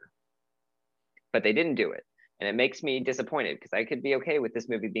movie better, but they didn't do it. And it makes me disappointed because I could be okay with this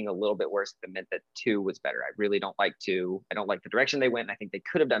movie being a little bit worse if it meant that 2 was better. I really don't like 2. I don't like the direction they went, and I think they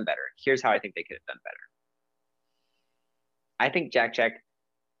could have done better. Here's how I think they could have done better. I think Jack Jack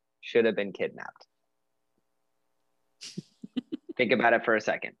should have been kidnapped. Think about it for a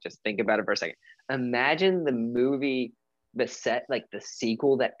second. Just think about it for a second. Imagine the movie, the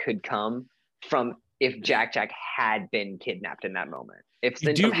sequel that could come from if Jack Jack had been kidnapped in that moment. If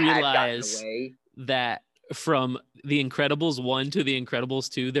you do realize that from The Incredibles 1 to The Incredibles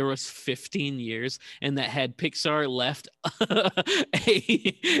 2, there was 15 years, and that had Pixar left a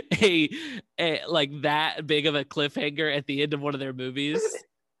like that big of a cliffhanger at the end of one of their movies.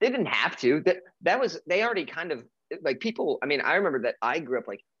 They didn't have to. That was, they already kind of like people. I mean, I remember that I grew up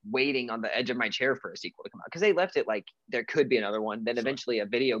like waiting on the edge of my chair for a sequel to come out because they left it like there could be another one. Then eventually a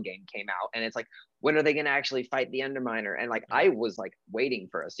video game came out, and it's like, when are they going to actually fight the Underminer? And like I was like waiting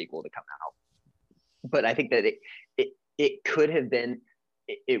for a sequel to come out. But I think that it could have been,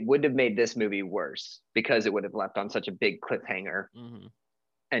 it would have made this movie worse because it would have left on such a big cliffhanger. Mm-hmm.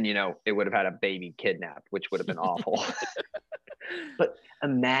 And, you know, it would have had a baby kidnapped, which would have been awful. But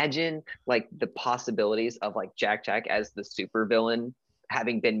imagine like the possibilities of like Jack Jack as the supervillain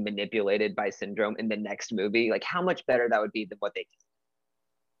having been manipulated by Syndrome in the next movie. Like how much better that would be than what they did.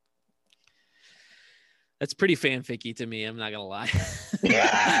 That's pretty fanficky to me. I'm not gonna lie.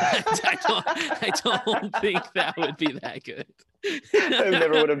 I don't think that would be that good. I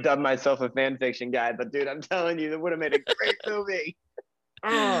never would have done myself a fan fiction guy, but dude, I'm telling you, that would have made a great movie.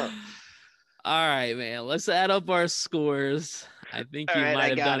 All right, man. Let's add up our scores. I think you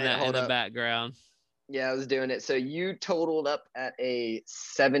might have done that in the background. Yeah, I was doing it. So you totaled up at a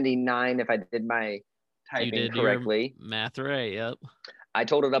 79 if I did my typing correctly. Your math right, yep. I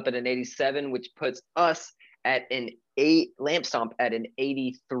totaled up at an 87, which puts us at an 8, Lamp Stomp at an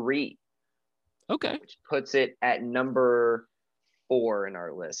 83. Okay. Which puts it at number 4 in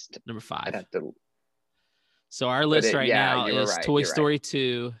our list. Number 5. So our list now is Toy Story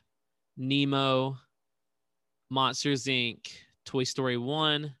 2, Nemo, Monsters, Inc., Toy Story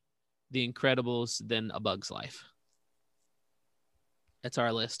 1, The Incredibles, then A Bug's Life. That's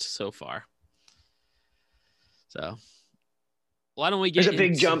our list so far. So why don't we get There's a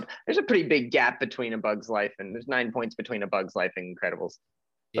big jump. There's a pretty big gap between A Bug's Life, and there's 9 points between A Bug's Life and Incredibles.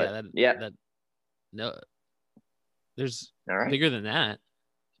 But, no, there's bigger than that.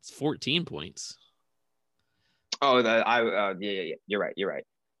 It's 14 points. Oh, yeah. You're right.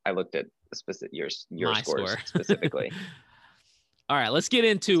 I looked at your scores score. Specifically. All right, let's get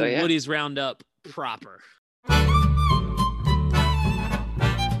into Woody's Roundup proper.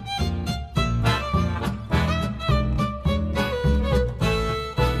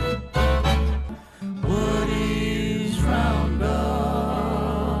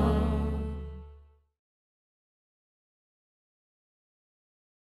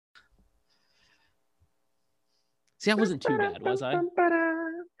 See, I wasn't too bad, was I?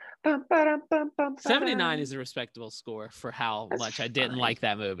 79 is a respectable score for how much I didn't like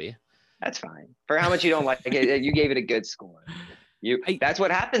that movie. That's fine. For how much you don't like it, you gave it a good score. That's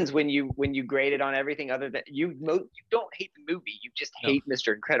what happens when you grade it on everything other than you don't hate the movie. You just hate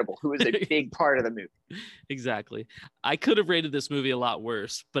Mr. Incredible, who is a big part of the movie. Exactly. I could have rated this movie a lot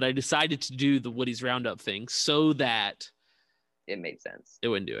worse, but I decided to do the Woody's Roundup thing so that it made sense. It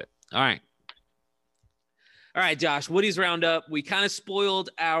wouldn't do it. All right, Josh, Woody's Roundup. We kind of spoiled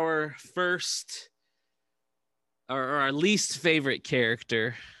our first or our least favorite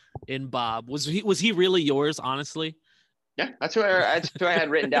character in Bob. Was he really yours, honestly? Yeah, that's who I had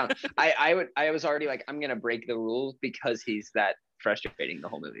written down. I was already like, I'm gonna break the rules because he's that frustrating the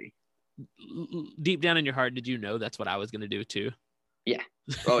whole movie. Deep down in your heart, did you know that's what I was gonna do too? Yeah.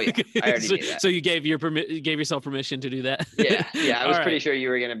 Oh yeah. I already knew that. So you gave yourself permission to do that? Yeah. I was pretty sure you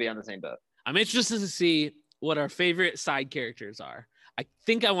were gonna be on the same boat. I'm interested to see what our favorite side characters are. I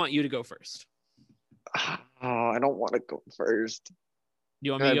think I want you to go first. Oh, I don't want to go first.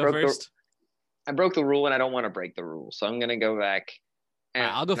 You want me to go first? I broke the rule and I don't want to break the rule. So I'm going to go back All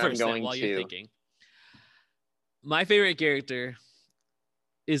right, I'll go first then while you're thinking. My favorite character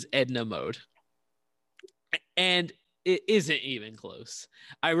is Edna Mode. And it isn't even close.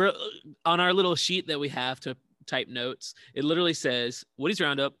 I wrote on our little sheet that we have to type notes, it literally says Woody's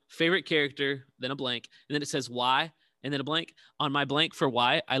Roundup, favorite character, then a blank, and then it says why, and then a blank. On my blank for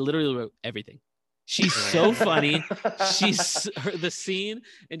why, I literally wrote everything. She's so funny. The scene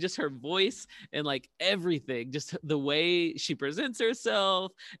and just her voice and like everything, just the way she presents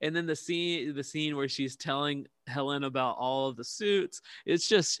herself. And then the scene where she's telling Helen about all of the suits. It's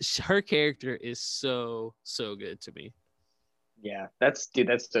just, her character is so good to me. Yeah, that's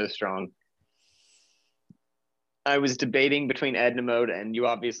so strong. I was debating between Edna Mode, and you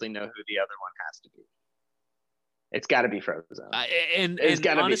obviously know who the other one has to be. It's got to be Frozone. And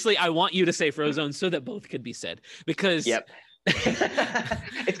honestly, I want you to say Frozone so that both could be said, because yep.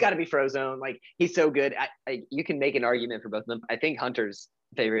 It's got to be Frozone. Like, he's so good. You can make an argument for both of them. I think Hunter's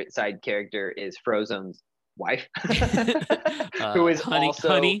favorite side character is Frozone's wife, who is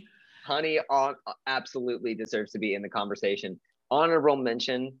Honey absolutely deserves to be in the conversation. Honorable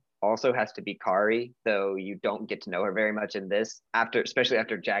mention also has to be Kari, though you don't get to know her very much in this. Especially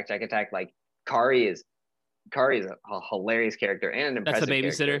after Jack Attack, like Kari is a hilarious character and an impressive. That's the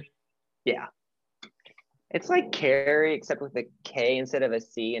babysitter. Character. Yeah, it's like Carrie, except with a K instead of a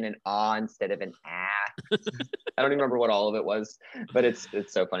C and an A instead of an A. I don't even remember what all of it was, but it's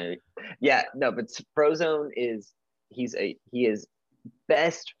so funny. Yeah, no, but Frozone he is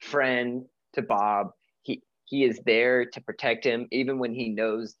best friend to Bob. He is there to protect him, even when he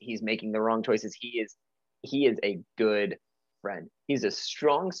knows he's making the wrong choices. He is a good friend. He's a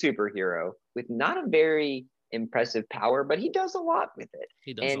strong superhero with not a very impressive power, but he does a lot with it.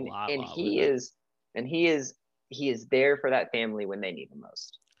 He does a lot. And he is there for that family when they need him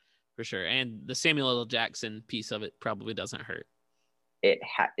most. For sure. And the Samuel L. Jackson piece of it probably doesn't hurt.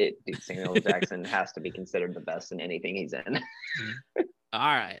 Samuel L. Jackson has to be considered the best in anything he's in. All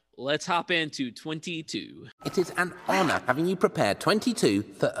right, let's hop into 22. It is an honor having you prepare 22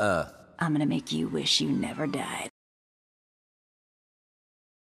 for Earth. I'm gonna make you wish you never died.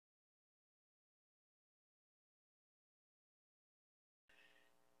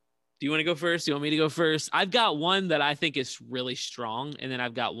 Do you want to go first? Do you want me to go first? I've got one that I think is really strong, and then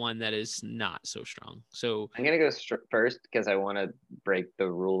I've got one that is not so strong. So I'm going to go first because I want to break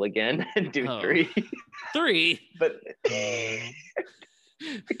the rule again and do 3. 3? But I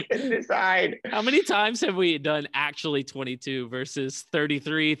can't decide. How many times have we done actually 22 versus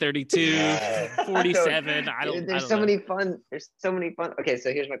 33, 32, 47? There's so many fun. Okay,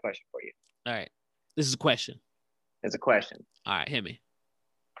 so here's my question for you. All right. This is a question. It's a question. All right, hit me.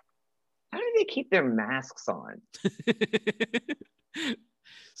 How do they keep their masks on?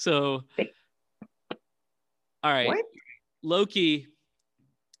 So, all right. What? Loki,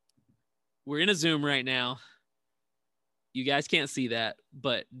 we're in a Zoom right now. You guys can't see that,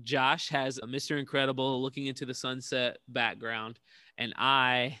 but Josh has a Mr. Incredible looking into the sunset background, and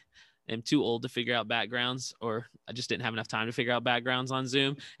I am too old to figure out backgrounds, or I just didn't have enough time to figure out backgrounds on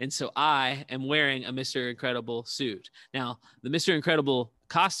Zoom. And so I am wearing a Mr. Incredible suit. Now, the Mr. Incredible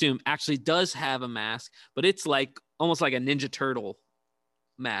costume actually does have a mask, but it's like almost like a Ninja Turtle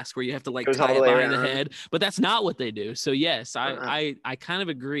mask where you have to like tie it behind the head, but that's not what they do. So yes, I kind of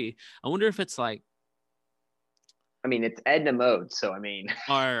agree. I wonder if it's like, I mean, it's Edna Mode, so I mean,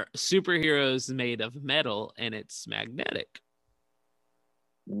 are superheroes made of metal and it's magnetic?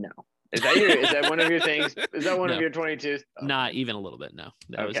 No. Is that one of your things? Is that one of your 22s? Oh. Not even a little bit. No,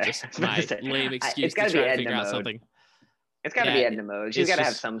 that was just my lame excuse to try to figure out something. It's got to be Edna Mode. She's got to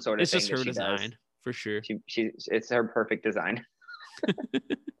have some sort of. It's just her design, for sure. It's her perfect design.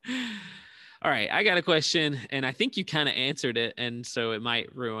 All right, I got a question, and I think you kind of answered it, and so it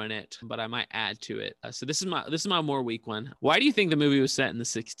might ruin it, but I might add to it. So this is my more weak one. Why do you think the movie was set in the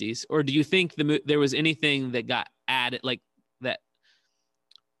 60s, or do you think there was anything that got added, like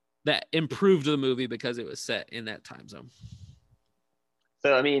that improved the movie because it was set in that time zone?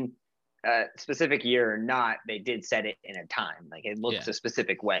 So I mean, specific year or not, they did set it in a time, like it looks a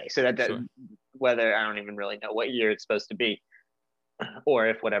specific way. So that sure. Whether I don't even really know what year it's supposed to be, or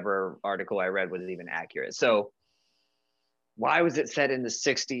if whatever article I read was even accurate. So why was it set in the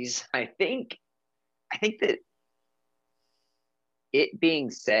 60s? I think that it being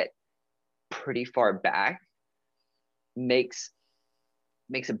set pretty far back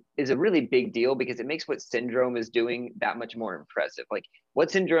is a really big deal, because it makes what Syndrome is doing that much more impressive. Like if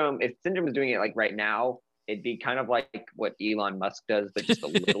Syndrome is doing it like right now, it'd be kind of like what Elon Musk does, but just a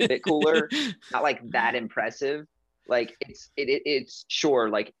little bit cooler. Not like that impressive. Like it's sure,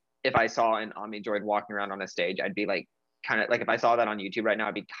 like if I saw an Omni Droid walking around on a stage, I'd be like, kind of like, if I saw that on YouTube right now,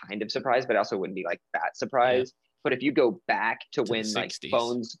 I'd be kind of surprised, but I also wouldn't be like that surprised. Yeah. But if you go back to when like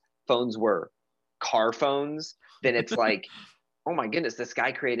phones were car phones, then it's like, oh my goodness, this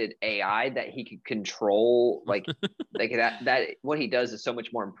guy created AI that he could control. Like that what he does is so much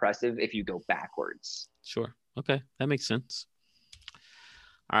more impressive if you go backwards. Sure. Okay. That makes sense.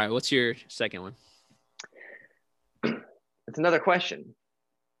 All right. What's your second one? It's another question,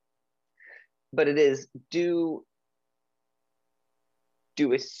 but it is, do a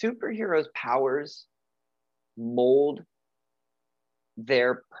superhero's powers mold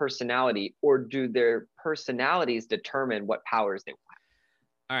their personality, or do their personalities determine what powers they want?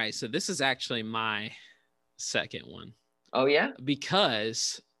 All right. So this is actually my second one. Oh, yeah?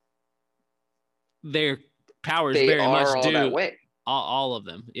 Because their powers very much do that way. All of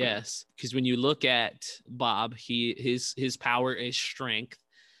them, yes. Because when you look at Bob, his power is strength,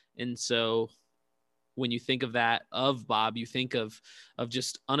 and so when you think of Bob, you think of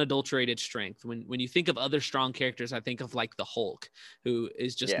just unadulterated strength. When you think of other strong characters, I think of like the Hulk, who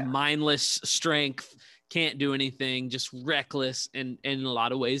is just mindless strength, can't do anything, just reckless. And in a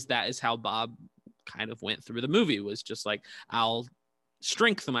lot of ways, that is how Bob kind of went through the movie, was just like, I'll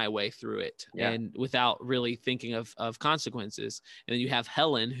strengthen my way through it, and without really thinking of consequences. And then you have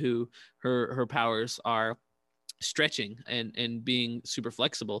Helen, who her powers are stretching and being super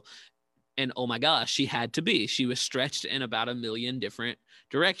flexible. And oh my gosh, she was stretched in about a million different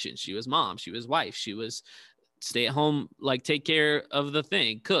directions. She was mom, she was wife, she was stay at home, like take care of the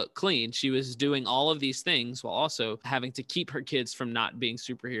thing, cook, clean. She was doing all of these things while also having to keep her kids from not being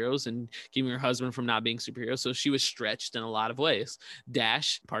superheroes and keeping her husband from not being superheroes. So she was stretched in a lot of ways.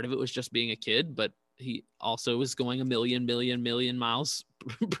 Dash, part of it was just being a kid, but he also was going a million miles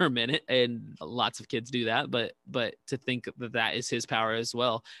per minute, and lots of kids do that. But to think that is his power as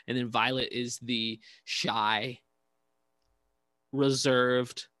well. And then Violet is the shy,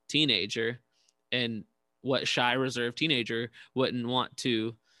 reserved teenager, and what shy, reserved teenager wouldn't want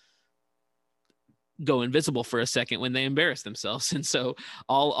to go invisible for a second when they embarrass themselves? And so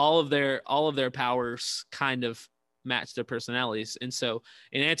all of their powers kind of match their personalities. And so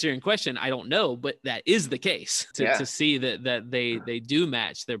in answering your question, I don't know, but that is the case to see that they do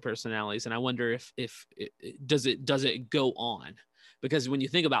match their personalities. And I wonder if does it go on? Because when you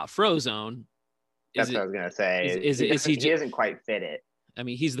think about Frozone, that's what I was gonna say. He doesn't quite fit it. I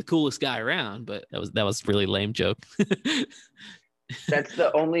mean, he's the coolest guy around, but that was really lame joke. He's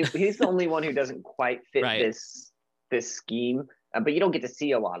the only one who doesn't quite fit this scheme. But you don't get to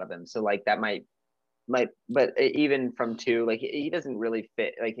see a lot of him, so like that might. But even from 2, like he doesn't really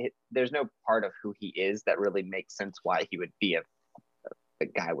fit. Like there's no part of who he is that really makes sense why he would be a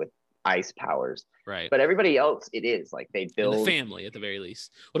guy with ice powers. Right. But everybody else, it is like they build the family at the very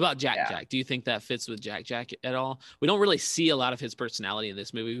least. What about Jack Jack? Do you think that fits with Jack Jack at all? We don't really see a lot of his personality in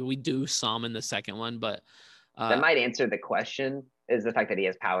this movie. We do some in the second one, but that might answer the question, is the fact that he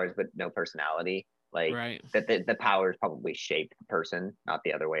has powers but no personality. Like that the powers probably shape the person, not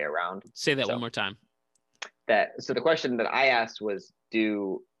the other way around. Say that one more time. So the question that I asked was,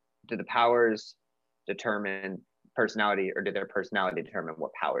 do the powers determine personality, or do their personality determine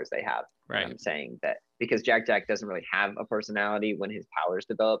what powers they have? Right. And I'm saying that because Jack Jack doesn't really have a personality when his powers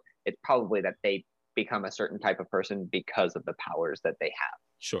develop, it's probably that they become a certain type of person because of the powers that they have.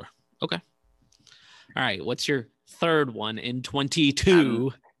 Sure. Okay. All right. What's your third one in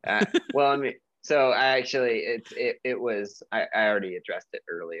 22? Well, I mean, so I actually, it was, I already addressed it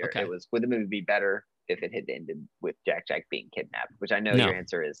earlier. Okay. It was, would the movie be better if it had ended with Jack Jack being kidnapped, which I know your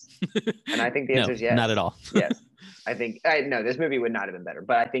answer is. And I think the answer is yes. Not at all. Yes. I think, no, this movie would not have been better,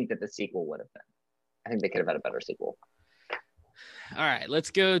 but I think that the sequel would have been. I think they could have had a better sequel. All right, let's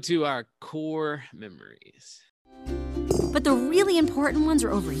go to our core memories. But the really important ones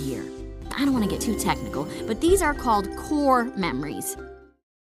are over here. I don't want to get too technical, but these are called core memories.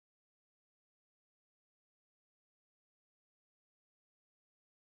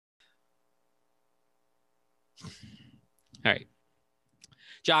 All right.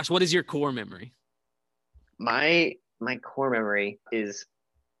 Josh, what is your core memory? My core memory is,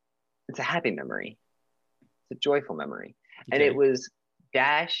 it's a happy memory. It's a joyful memory. Okay. And it was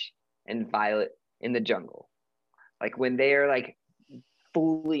Dash and Violet in the jungle. Like when they are like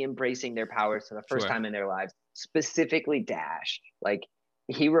fully embracing their powers for the first time in their lives, specifically Dash. Like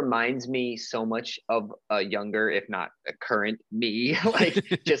he reminds me so much of a younger, if not a current me,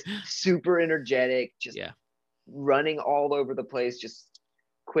 like just super energetic, just running all over the place, just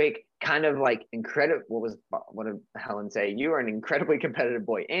quick, kind of like incredible. What did Helen say? You are an incredibly competitive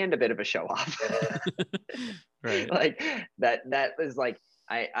boy and a bit of a show off. Right. Like that was like,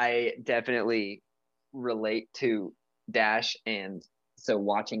 I definitely relate to Dash, and so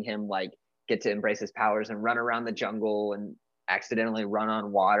watching him like get to embrace his powers and run around the jungle and accidentally run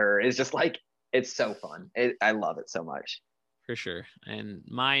on water is just like, it's so fun. I love it so much. For sure. And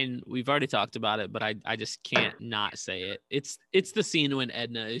mine, we've already talked about it, but I just can't not say it. It's the scene when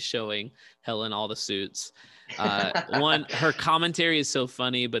Edna is showing Helen all the suits. Her commentary is so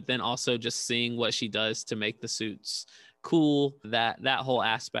funny, but then also just seeing what she does to make the suits cool, that whole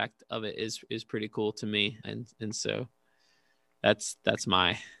aspect of it is pretty cool to me. And so that's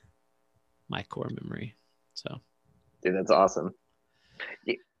my core memory. So dude, that's awesome.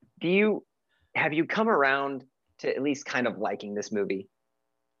 Have you come around to at least kind of liking this movie,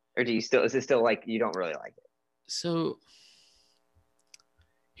 or is it still like you don't really like it? So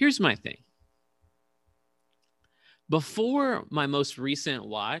here's my thing. Before my most recent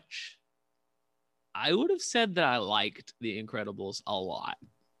watch, I would have said that I liked The Incredibles a lot.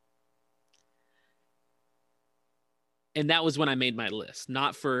 And that was when I made my list,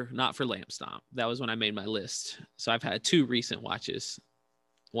 not for Lamp Stomp. That was when I made my list. So I've had 2 recent watches,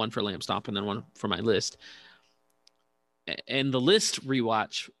 one for Lamp Stomp and then one for my list. And the list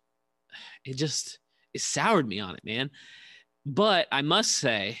rewatch, it soured me on it, man. But I must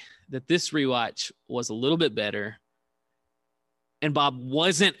say that this rewatch was a little bit better. And Bob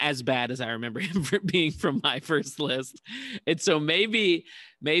wasn't as bad as I remember him being from my first list. And so maybe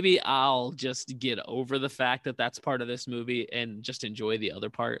I'll just get over the fact that that's part of this movie and just enjoy the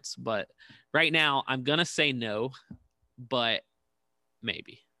other parts. But right now I'm going to say no, but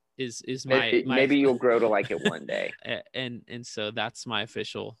maybe. Maybe you'll grow to like it one day. And so that's my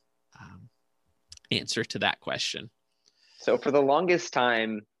official answer to that question. So for the longest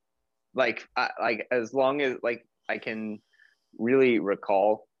time, as long as I can really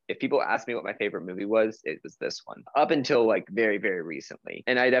recall, if people asked me what my favorite movie was, it was this one, up until like very, very recently.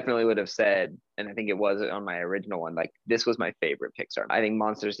 And I definitely would have said, and I think it was on my original one, like this was my favorite Pixar. I think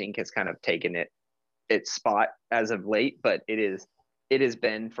Monsters Inc. has kind of taken its spot as of late, but it has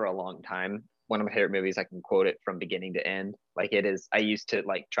been for a long time one of my favorite movies. I can quote it from beginning to end. Like it is, I used to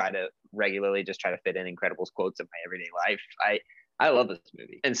like try to regularly just try to fit in Incredibles quotes in my everyday life. I love this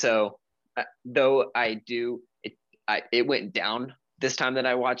movie. And so though it went down this time that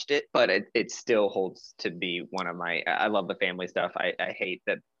I watched it, but it still holds to be one of my, I love the family stuff. I hate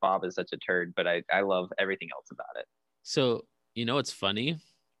that Bob is such a turd, but I love everything else about it. So, it's funny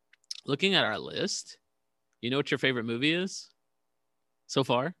looking at our list, what your favorite movie is so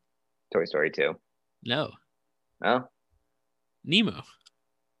far? Toy Story 2. No. Oh. Nemo.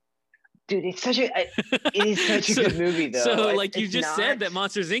 Dude, it is such a good movie, though. So, like you just said that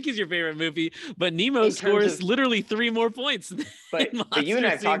Monsters Inc. is your favorite movie, but Nemo scores literally 3 more points. But you and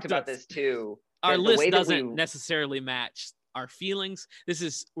I have talked about this too. Our list doesn't necessarily match our feelings.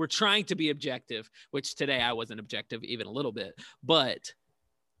 We're trying to be objective, which today I wasn't objective even a little bit. But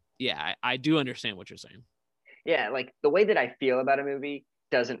yeah, I do understand what you're saying. Yeah, like the way that I feel about a movie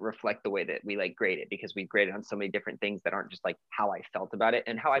doesn't reflect the way that we like grade it, because we grade it on so many different things that aren't just like how I felt about it.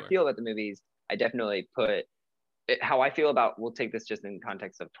 And how I feel about the movies, I definitely put it, how I feel about, we'll take this just in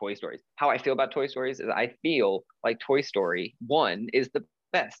context of Toy Stories. How I feel about Toy Stories is I feel like Toy Story 1 is the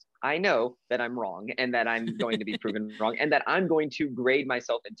best. I know that I'm wrong and that I'm going to be proven wrong and that I'm going to grade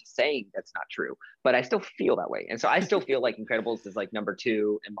myself into saying that's not true, but I still feel that way. And so I still feel like Incredibles is like number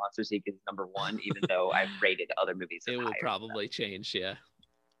 2 and Monsters Inc. is number 1, even though I've rated other movies. It will probably change. Yeah.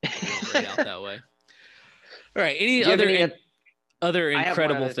 It will out that way. All right. Any other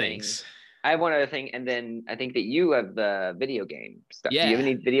incredible things? I have one other thing, and then I think that you have the video game stuff. Yeah. Do you have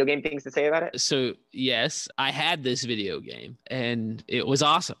any video game things to say about it? So, yes, I had this video game, and it was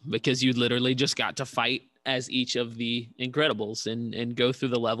awesome because you literally just got to fight as each of the Incredibles and go through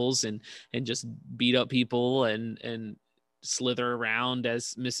the levels and just beat up people and slither around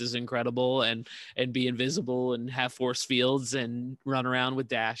as Mrs. Incredible and be invisible and have force fields and run around with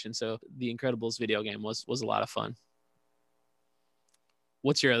Dash. And so the Incredibles video game was a lot of fun.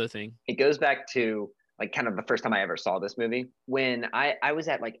 What's your other thing? It goes back to like kind of the first time I ever saw this movie, when I was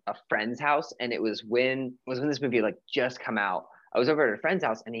at like a friend's house, and it was when this movie like just come out. I was over at a friend's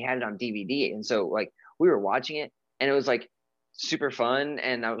house and he had it on DVD. And so like we were watching it and it was like super fun.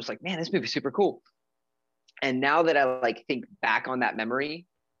 And I was like, man, this movie's super cool. And now that I like think back on that memory,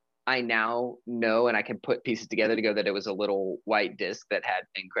 I now know, and I can put pieces together to go, that it was a little white disc that had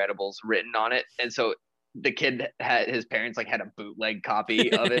Incredibles written on it. And so the kid his parents like had a bootleg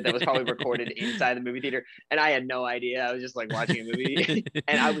copy of it that was probably recorded inside the movie theater. And I had no idea. I was just like watching a movie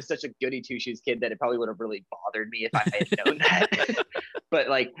and I was such a goody two shoes kid that it probably would have really bothered me if I had known that. But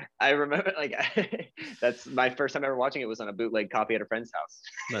like, I remember like, that's my first time ever watching it was on a bootleg copy at a friend's house.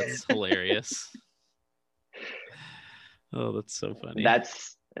 That's hilarious. Oh, that's so funny.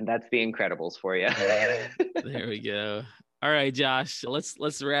 That's The Incredibles for you. There we go. All right, Josh,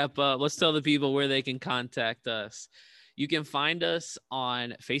 let's wrap up. Let's tell the people where they can contact us. You can find us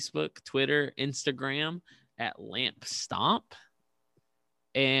on Facebook, Twitter, Instagram at Lamp Stomp.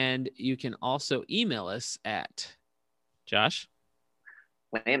 And you can also email us at Josh?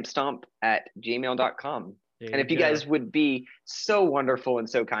 lampstomp@gmail.com. And if you guys would be so wonderful and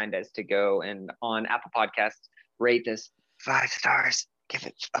so kind as to go and on Apple Podcasts, rate this 5 stars, give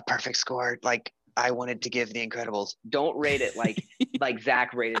it a perfect score. Like I wanted to give The Incredibles. Don't rate it like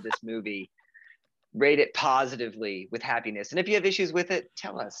Zach rated this movie. Rate it positively with happiness. And if you have issues with it,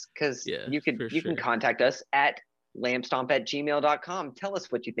 tell us, because you can contact us at lampstomp@gmail.com. Tell us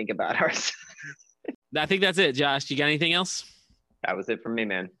what you think about ours. I think that's it, Josh. You got anything else? That was it from me,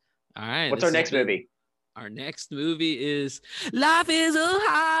 man. All right. What's our next movie? Our next movie is Life is a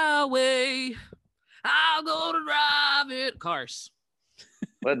Highway. I'll go to drive it. Cars.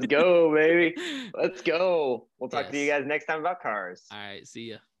 Let's go, baby. Let's go. We'll talk to you guys next time about Cars. All right.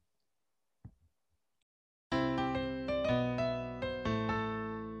 See ya.